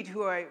Charlie Pete,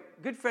 who a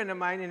good friend of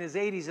mine in his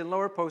 80s in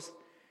Lower Post,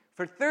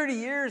 for 30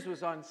 years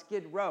was on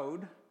Skid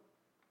Road,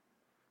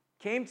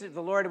 came to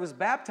the Lord, was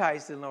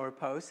baptized in Lower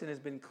Post, and has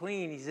been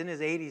clean. He's in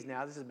his 80s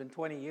now. This has been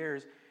 20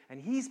 years.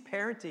 And he's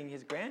parenting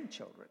his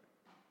grandchildren.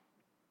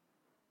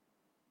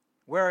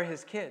 Where are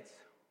his kids?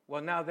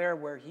 Well, now they're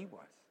where he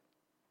was.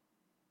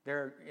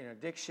 They're in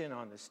addiction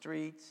on the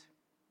streets.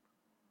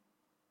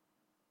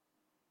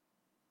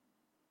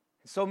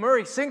 So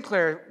Murray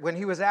Sinclair, when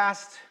he was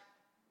asked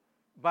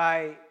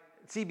by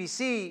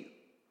CBC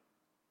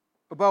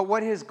about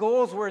what his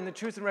goals were in the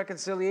Truth and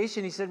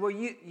Reconciliation, he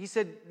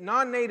said,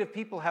 non-native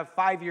people have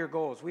 5-year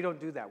goals. We don't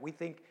do that. We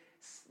think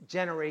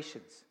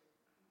generations.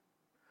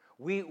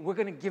 We're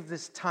going to give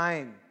this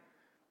time.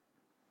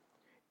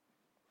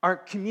 Our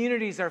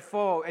communities are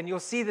full, and you'll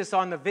see this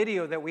on the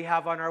video that we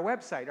have on our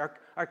website.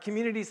 Our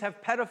communities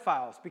have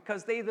pedophiles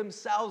because they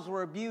themselves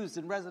were abused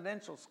in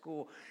residential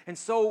school. And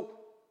so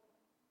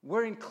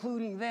we're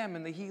including them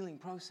in the healing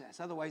process.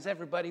 Otherwise,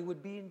 everybody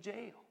would be in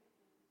jail.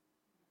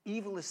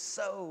 Evil has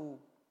so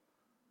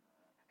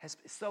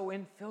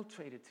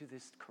infiltrated through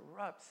this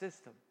corrupt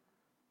system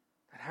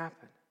that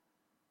happened.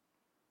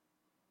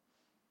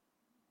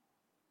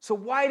 So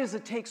why does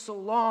it take so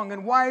long,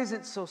 and why is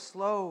it so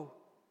slow?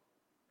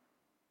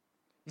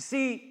 You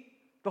see,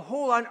 our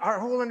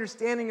whole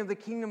understanding of the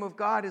kingdom of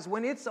God is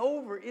when it's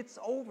over, it's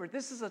over.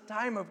 This is a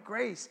time of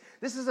grace.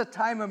 This is a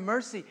time of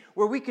mercy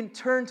where we can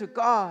turn to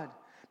God.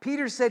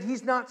 Peter said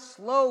he's not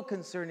slow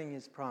concerning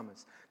his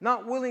promise,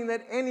 not willing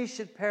that any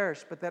should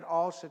perish, but that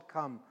all should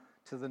come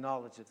to the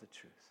knowledge of the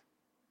truth.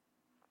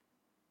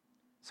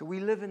 So we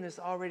live in this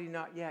already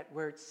not yet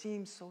where it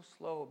seems so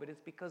slow, but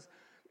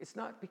it's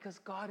not because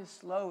God is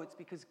slow, it's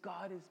because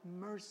God is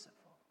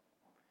merciful.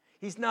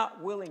 He's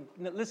not willing,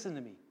 listen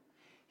to me,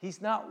 he's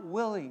not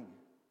willing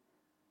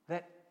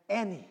that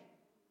any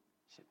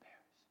should perish.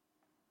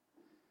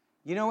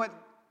 You know what?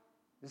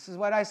 This is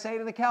what I say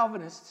to the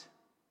Calvinists.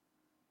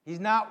 He's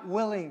not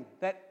willing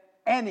that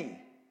any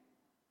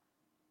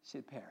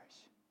should perish.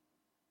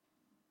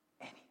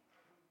 Any.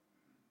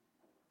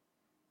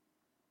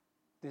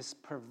 This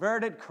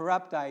perverted,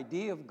 corrupt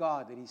idea of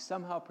God that he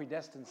somehow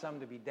predestined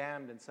some to be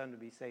damned and some to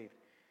be saved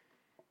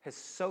has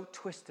so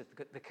twisted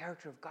the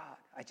character of God.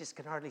 I just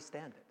can hardly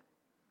stand it.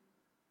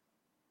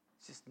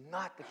 It's just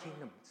not the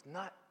kingdom. It's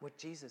not what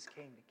Jesus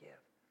came to give.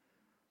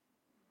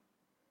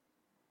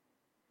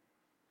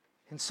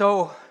 And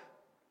so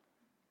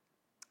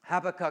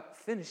Habakkuk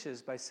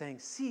finishes by saying,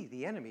 see,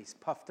 the enemy's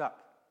puffed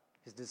up.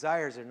 His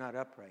desires are not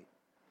upright.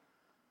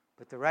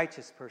 But the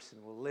righteous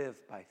person will live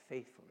by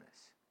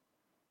faithfulness.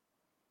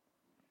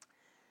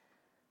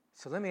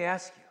 So let me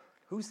ask you,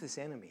 who's this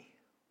enemy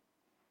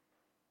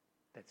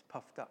that's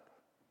puffed up?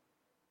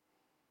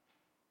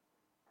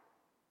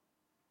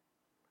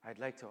 I'd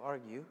like to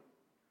argue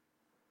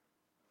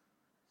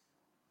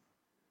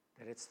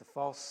that it's the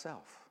false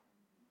self,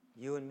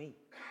 you and me.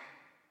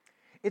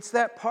 It's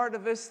that part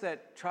of us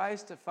that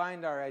tries to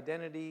find our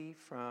identity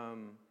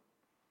from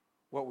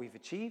what we've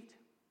achieved,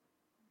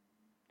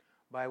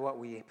 by what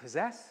we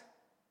possess,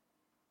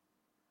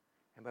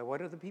 and by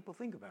what other people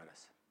think about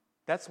us.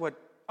 That's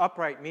what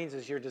upright means,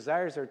 is your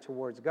desires are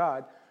towards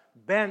God.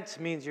 Bent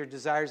means your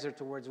desires are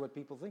towards what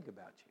people think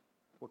about you,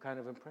 what kind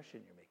of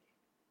impression you're making,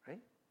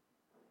 right?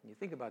 And you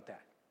think about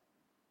that.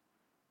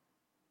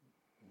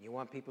 You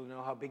want people to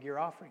know how big your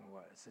offering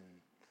was,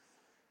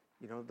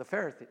 and the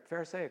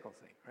Pharisaical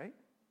thing, right?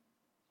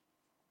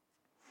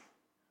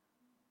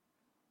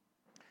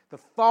 The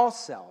false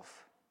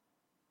self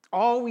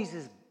always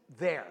is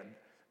there.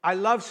 I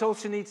love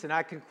Solzhenitsyn.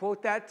 I can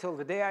quote that till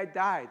the day I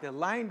die. The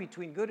line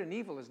between good and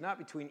evil is not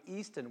between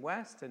East and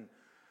West and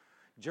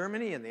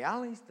Germany and the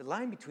Allies. The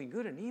line between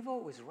good and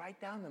evil was right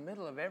down the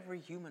middle of every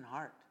human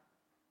heart.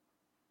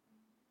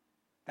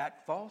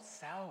 That false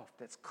self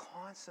that's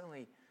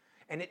constantly,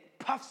 and it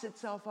puffs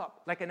itself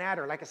up like an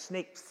adder, like a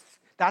snake.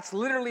 That's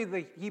literally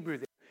the Hebrew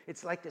there.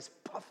 It's like this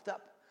puffed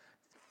up,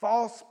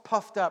 false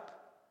puffed up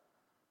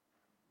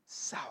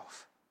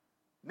self.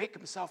 Make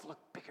himself look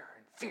bigger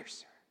and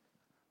fiercer.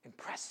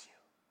 Impress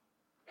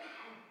you.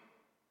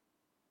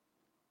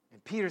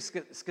 And Peter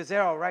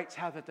Scazzero writes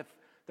how that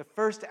the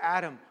first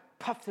Adam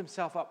puffed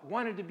himself up,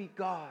 wanted to be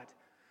God,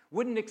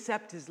 wouldn't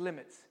accept his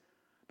limits.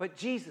 But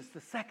Jesus, the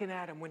second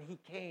Adam, when he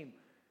came,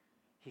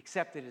 he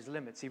accepted his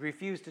limits. He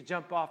refused to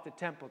jump off the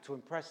temple to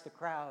impress the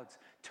crowds,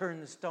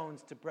 turn the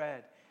stones to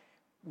bread,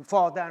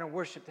 fall down and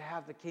worship to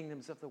have the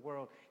kingdoms of the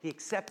world. He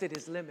accepted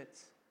his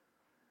limits.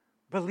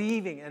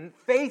 Believing, and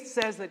faith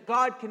says that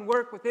God can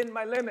work within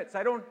my limits.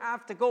 I don't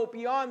have to go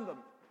beyond them.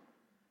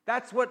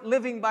 That's what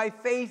living by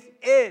faith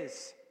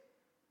is.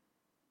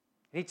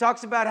 And he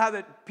talks about how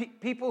that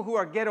people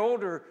who get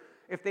older,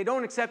 if they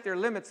don't accept their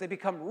limits, they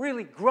become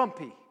really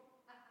grumpy.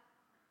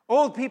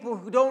 Old people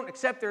who don't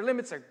accept their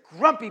limits are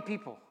grumpy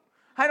people.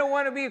 I don't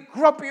want to be a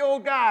grumpy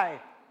old guy.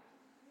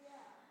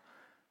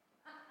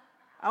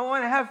 I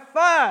want to have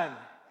fun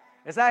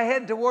as I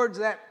head towards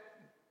that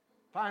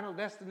final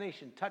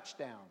destination,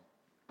 touchdown.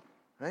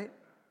 Right?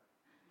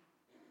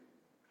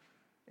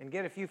 And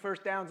get a few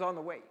first downs on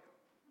the way.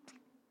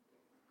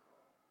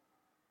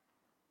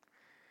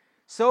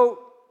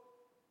 So,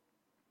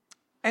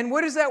 And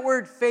what is that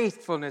word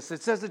faithfulness?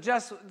 It says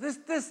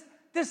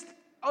this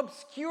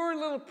obscure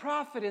little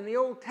prophet in the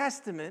Old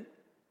Testament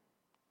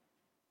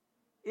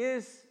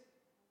gives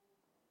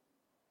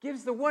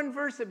the one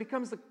verse that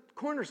becomes the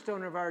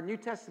cornerstone of our New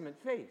Testament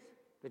faith.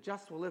 The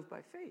just will live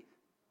by faith.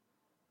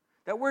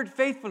 That word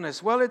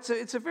faithfulness, well, it's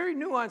a very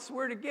nuanced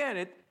word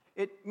again.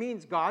 It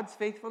means God's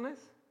faithfulness.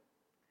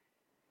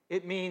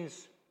 It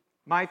means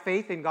my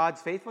faith in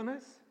God's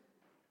faithfulness.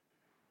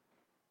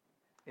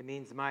 It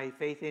means my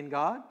faith in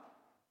God.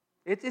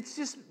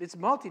 It's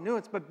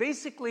multi-nuanced, but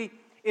basically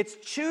it's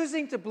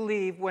choosing to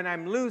believe when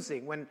I'm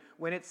losing.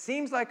 When it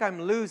seems like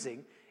I'm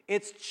losing,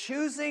 it's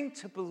choosing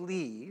to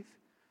believe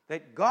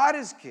that God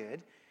is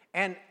good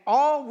and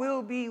all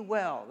will be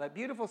well. That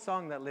beautiful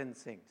song that Lynn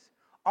sings.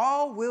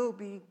 All will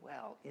be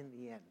well in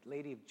the end.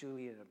 Lady of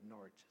Juliet of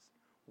Norwich's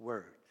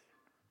words.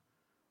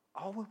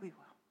 All will be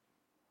well.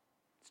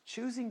 It's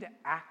choosing to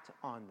act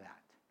on that.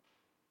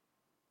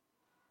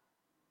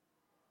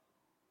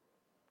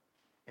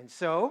 And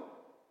so,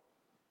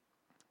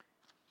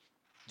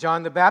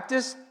 John the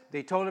Baptist,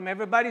 they told him,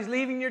 everybody's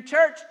leaving your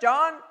church,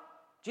 John.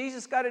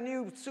 Jesus got a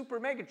new super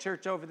mega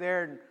church over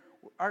there, and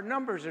our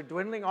numbers are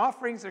dwindling,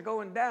 offerings are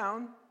going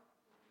down.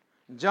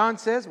 And John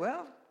says,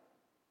 well,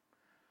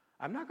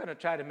 I'm not going to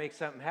try to make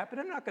something happen.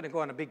 I'm not going to go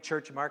on a big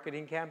church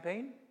marketing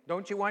campaign.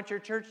 Don't you want your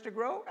church to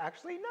grow?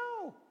 Actually,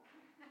 no.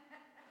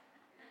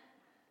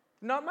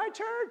 Not my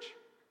church.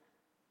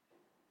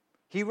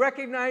 He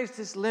recognized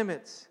his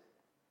limits.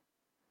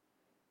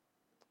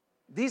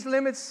 These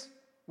limits,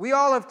 we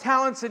all have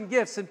talents and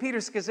gifts. And Peter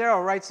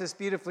Scazzaro writes this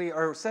beautifully,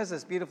 or says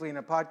this beautifully in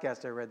a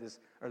podcast I read this,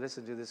 or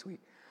listened to this week.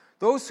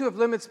 Those who have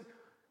limits,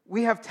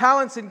 we have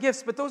talents and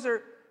gifts, but those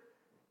are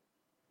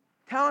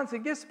talents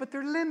and gifts, but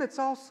they're limits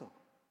also.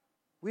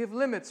 We have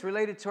limits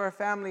related to our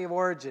family of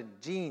origin,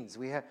 genes.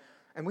 We have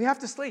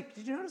to sleep.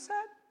 Did you notice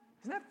that?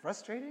 Isn't that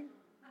frustrating?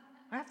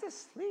 I have to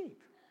sleep.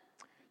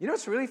 You know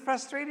what's really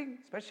frustrating,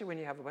 especially when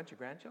you have a bunch of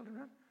grandchildren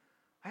around?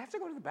 I have to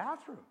go to the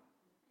bathroom.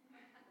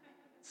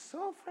 It's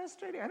so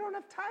frustrating. I don't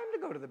have time to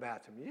go to the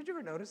bathroom. Did you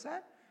ever notice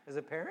that as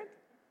a parent?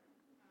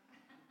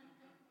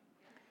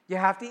 You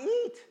have to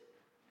eat.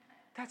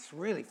 That's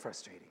really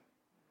frustrating.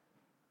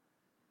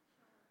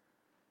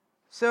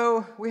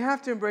 So we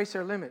have to embrace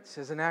our limits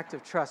as an act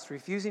of trust,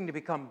 refusing to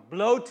become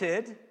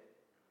bloated,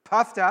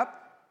 puffed up.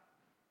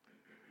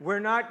 We're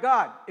not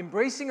God.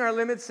 Embracing our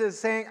limits is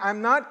saying,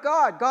 I'm not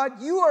God.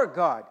 God, you are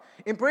God.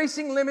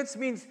 Embracing limits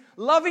means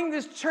loving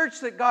this church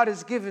that God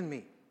has given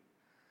me.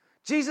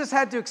 Jesus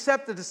had to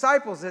accept the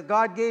disciples that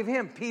God gave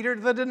him. Peter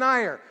the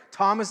denier,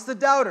 Thomas the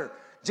doubter,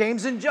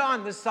 James and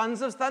John, the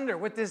sons of thunder,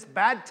 with this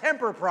bad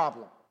temper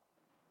problem.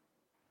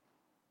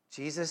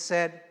 Jesus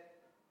said,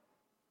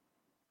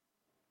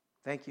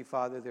 thank you,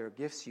 Father, there are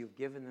gifts you've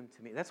given them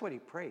to me. That's what he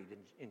prayed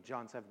in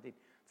John 17.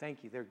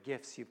 Thank you, they're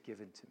gifts you've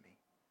given to me.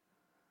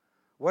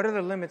 What are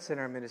the limits in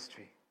our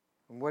ministry?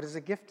 And what is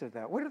the gift of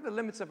that? What are the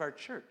limits of our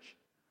church?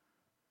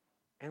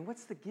 And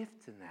what's the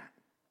gift in that?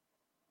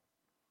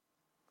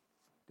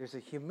 There's a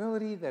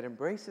humility that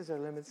embraces our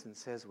limits and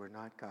says we're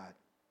not God.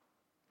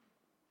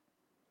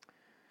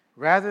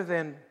 Rather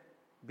than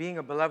being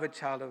a beloved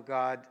child of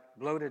God,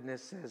 bloatedness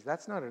says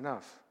that's not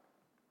enough.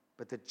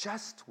 But the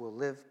just will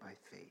live by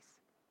faith.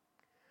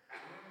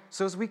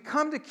 So as we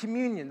come to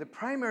communion, the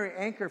primary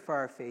anchor for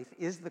our faith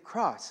is the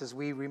cross, as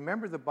we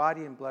remember the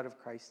body and blood of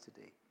Christ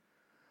today.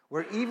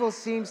 Where evil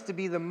seems to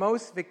be the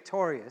most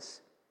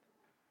victorious.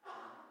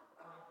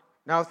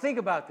 Now think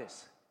about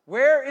this.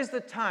 Where is the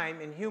time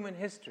in human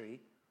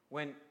history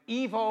when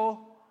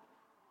evil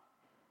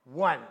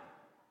won?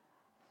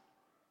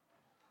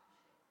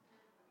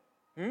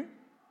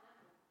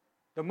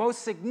 The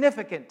most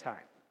significant time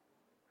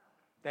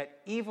that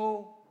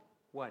evil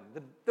won.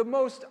 The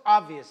most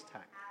obvious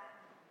time.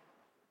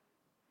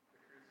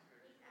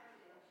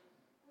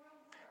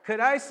 Could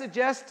I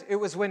suggest it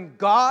was when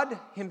God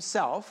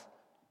himself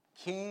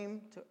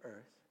came to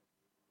earth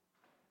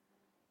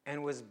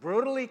and was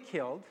brutally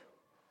killed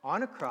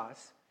on a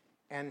cross,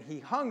 and he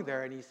hung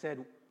there and he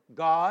said,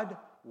 God,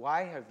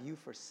 why have you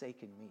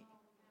forsaken me?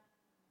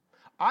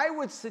 I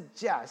would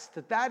suggest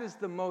that is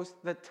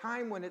the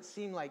time when it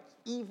seemed like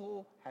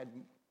evil had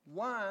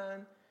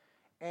won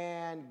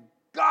and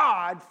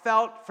God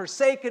felt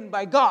forsaken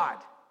by God.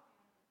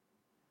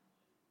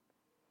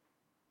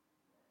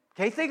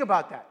 Okay, think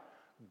about that.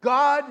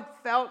 God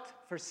felt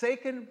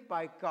forsaken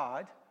by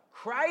God,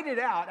 cried it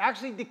out,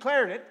 actually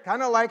declared it,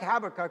 kind of like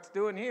Habakkuk's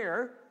doing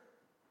here.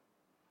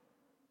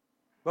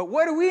 But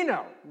what do we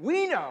know?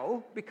 We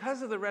know,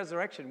 because of the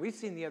resurrection, we've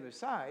seen the other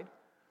side,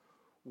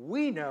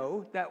 we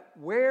know that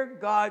where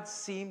God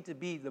seemed to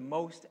be the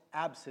most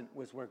absent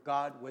was where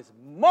God was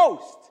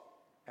most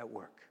at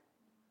work.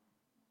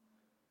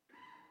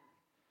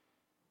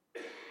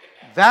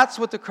 That's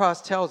what the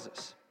cross tells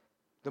us.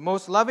 The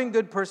most loving,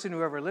 good person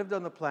who ever lived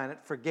on the planet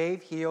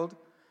forgave, healed,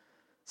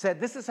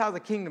 said, this is how the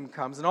kingdom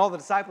comes. And all the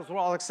disciples were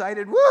all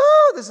excited. Woo,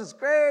 this is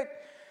great.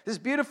 This is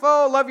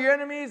beautiful. Love your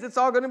enemies. It's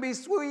all going to be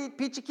sweet,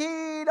 peachy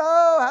keen.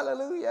 Oh,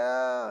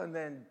 hallelujah. And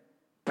then,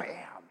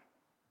 bam,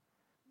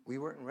 We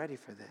weren't ready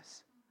for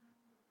this.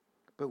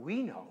 But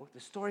we know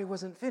the story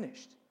wasn't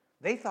finished.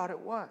 They thought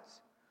it was.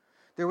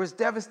 There was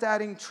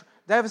devastating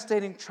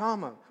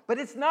trauma. But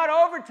it's not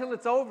over till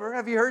it's over.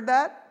 Have you heard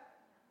that?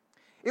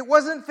 It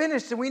wasn't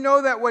finished. And we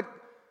know that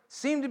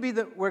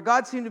where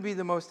God seemed to be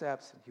the most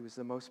absent, he was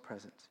the most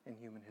present in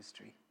human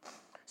history.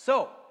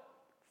 So,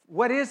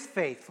 what is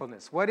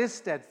faithfulness? What is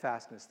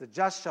steadfastness? The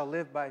just shall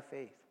live by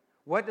faith.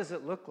 What does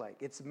it look like?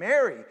 It's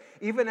Mary,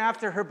 even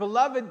after her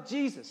beloved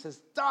Jesus has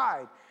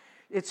died.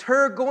 It's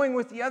her going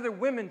with the other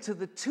women to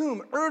the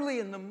tomb early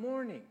in the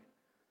morning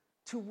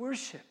to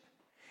worship.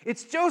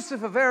 It's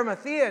Joseph of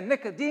Arimathea and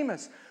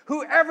Nicodemus,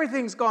 who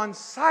everything's gone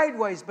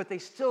sideways, but they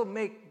still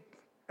make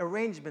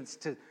arrangements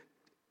to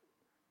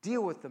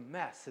deal with the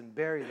mess and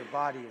bury the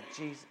body of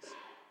Jesus.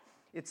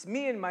 It's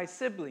me and my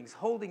siblings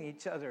holding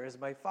each other as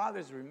my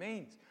father's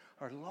remains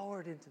are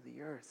lowered into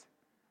the earth,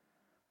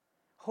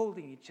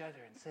 holding each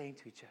other and saying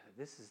to each other,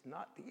 this is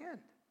not the end.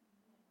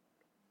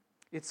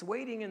 It's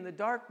waiting in the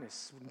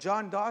darkness.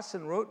 John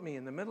Dawson wrote me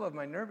in the middle of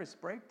my nervous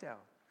breakdown.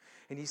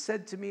 And he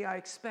said to me, I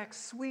expect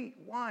sweet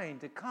wine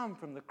to come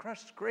from the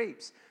crushed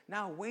grapes,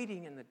 now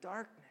waiting in the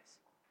darkness.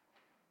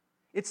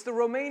 It's the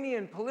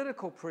Romanian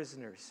political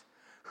prisoners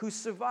who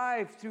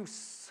survived through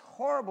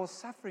horrible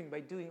suffering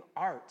by doing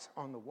art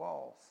on the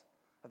walls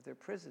of their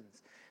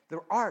prisons. The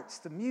arts,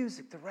 the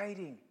music, the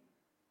writing.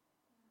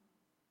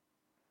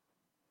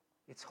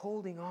 It's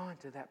holding on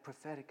to that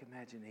prophetic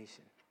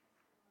imagination.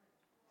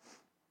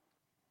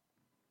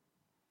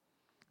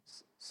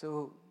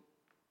 So,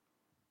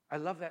 I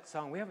love that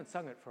song. We haven't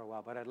sung it for a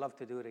while, but I'd love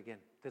to do it again.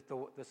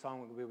 The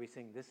song where we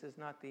sing, "This is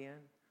not the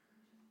end."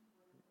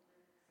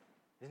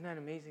 Isn't that an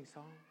amazing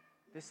song?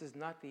 This is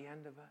not the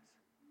end of us.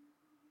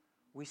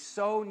 We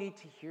so need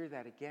to hear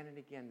that again and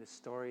again. The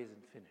story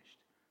isn't finished.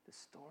 The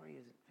story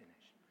isn't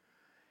finished.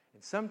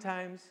 And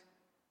sometimes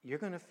you're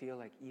going to feel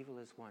like evil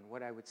is won.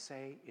 What I would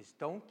say is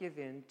don't give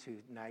in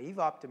to naive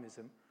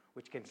optimism,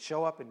 which can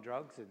show up in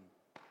drugs and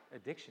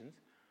addictions,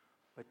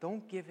 but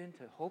don't give in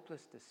to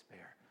hopeless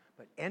despair,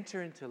 but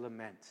enter into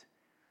lament.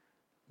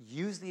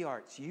 Use the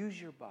arts, use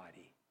your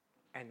body,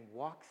 and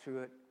walk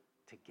through it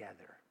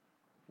together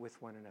with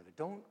one another.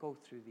 Don't go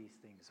through these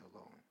things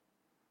alone.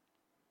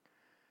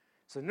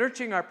 So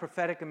nurturing our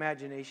prophetic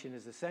imagination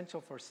is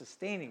essential for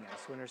sustaining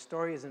us when our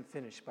story isn't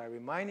finished by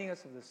reminding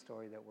us of the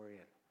story that we're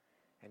in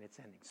and its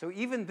ending. So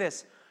even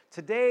this,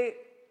 today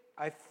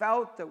I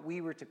felt that we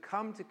were to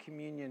come to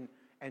communion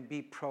and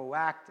be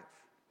proactive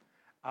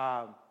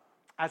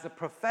as a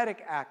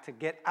prophetic act to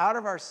get out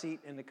of our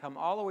seat and to come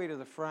all the way to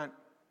the front.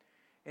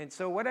 And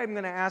so what I'm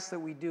going to ask that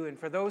we do, and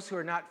for those who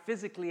are not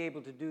physically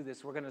able to do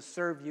this, we're going to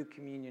serve you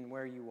communion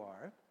where you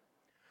are.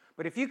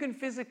 But if you can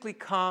physically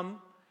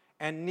come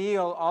and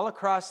kneel all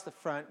across the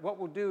front, what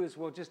we'll do is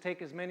we'll just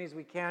take as many as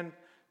we can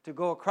to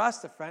go across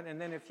the front.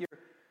 And then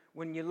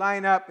when you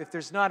line up, if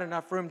there's not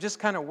enough room, just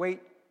kind of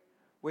wait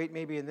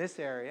maybe in this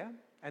area.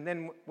 And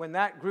then when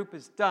that group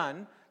is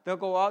done, they'll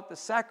go out the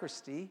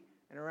sacristy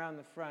and around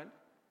the front.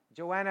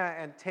 Joanna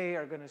and Tay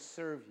are going to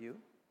serve you.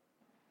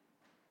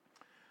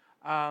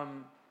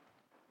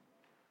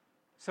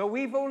 So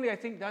we've only, I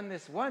think, done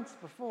this once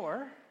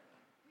before.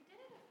 We did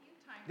it a few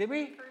times. Did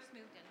we? When we first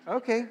moved in.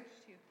 Okay.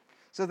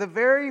 So the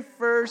very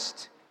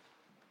first,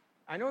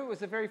 I know it was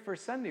the very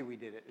first Sunday we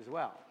did it as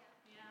well.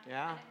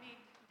 Yeah. And it made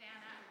Dan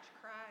Adage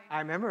cry. I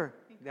remember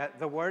that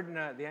the warden,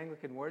 the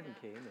Anglican warden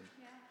came.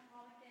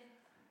 All the kids.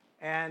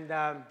 And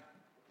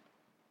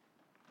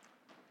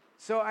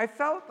so I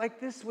felt like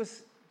this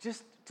was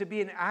just to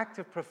be an act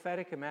of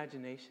prophetic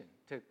imagination,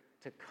 to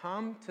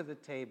come to the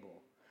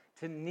table,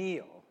 to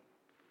kneel,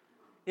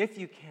 if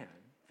you can,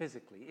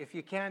 physically. If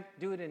you can't,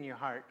 do it in your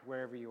heart,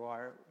 wherever you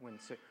are, when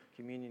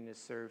communion is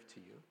served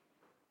to you.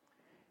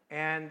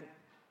 And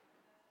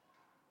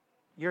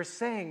you're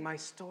saying, my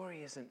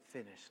story isn't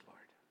finished,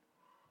 Lord.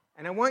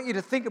 And I want you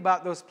to think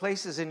about those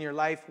places in your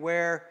life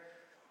where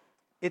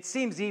it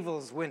seems evil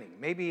is winning,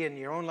 maybe in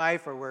your own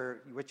life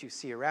or what you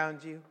see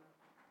around you.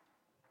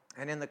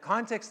 And in the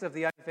context of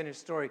the unfinished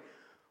story,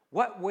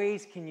 what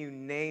ways can you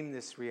name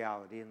this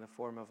reality in the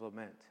form of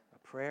lament? A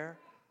prayer,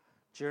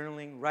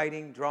 journaling,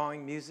 writing,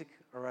 drawing, music,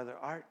 or other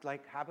art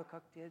like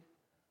Habakkuk did?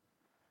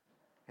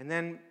 And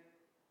then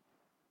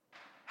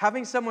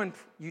having someone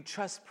you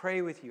trust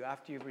pray with you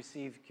after you've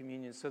received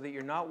communion so that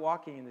you're not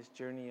walking in this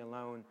journey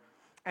alone.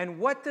 And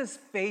what does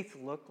faith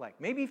look like?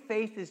 Maybe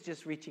faith is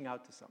just reaching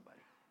out to somebody.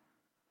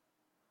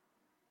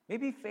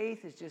 Maybe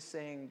faith is just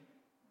saying,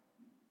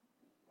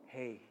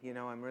 hey,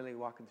 I'm really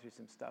walking through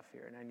some stuff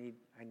here, and I need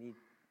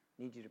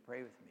you to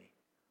pray with me.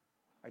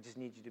 I just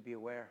need you to be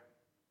aware.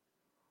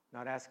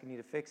 Not asking you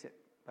to fix it,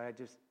 but I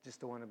just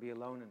don't want to be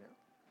alone in it.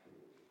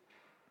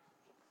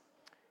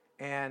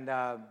 And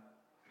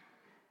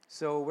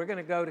so we're going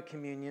to go to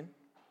communion.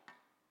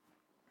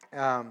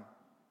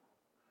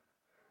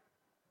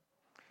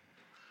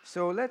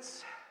 So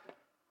let's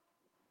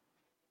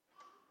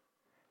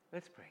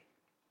pray.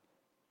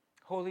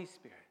 Holy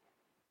Spirit,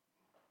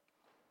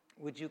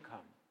 would you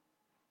come?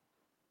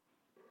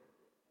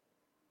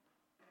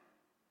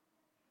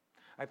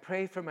 I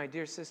pray for my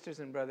dear sisters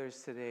and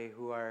brothers today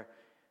who are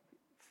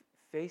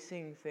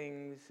facing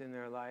things in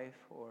their life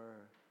or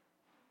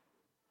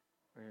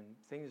in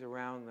things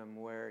around them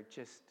where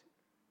just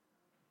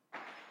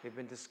they've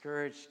been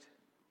discouraged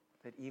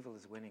that evil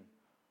is winning.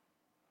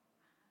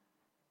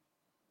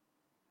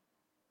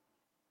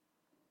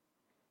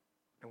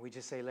 And we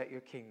just say, let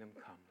your kingdom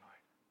come, Lord.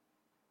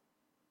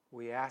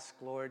 We ask,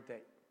 Lord,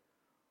 that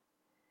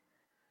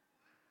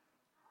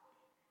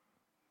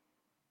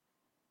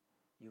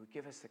you would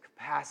give us the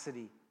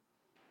capacity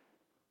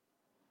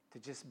to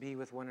just be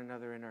with one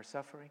another in our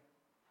suffering,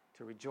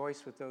 to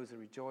rejoice with those that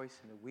rejoice,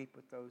 and to weep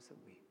with those that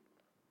weep.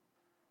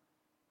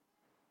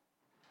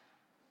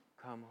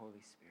 Come,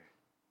 Holy Spirit.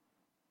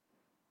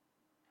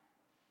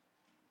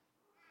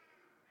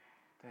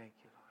 Thank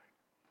you,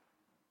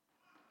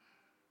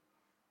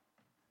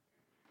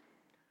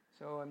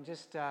 Lord. So I'm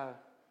just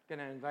going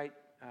to invite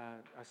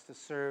us to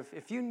serve.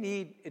 If you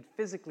need it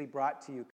physically brought to you,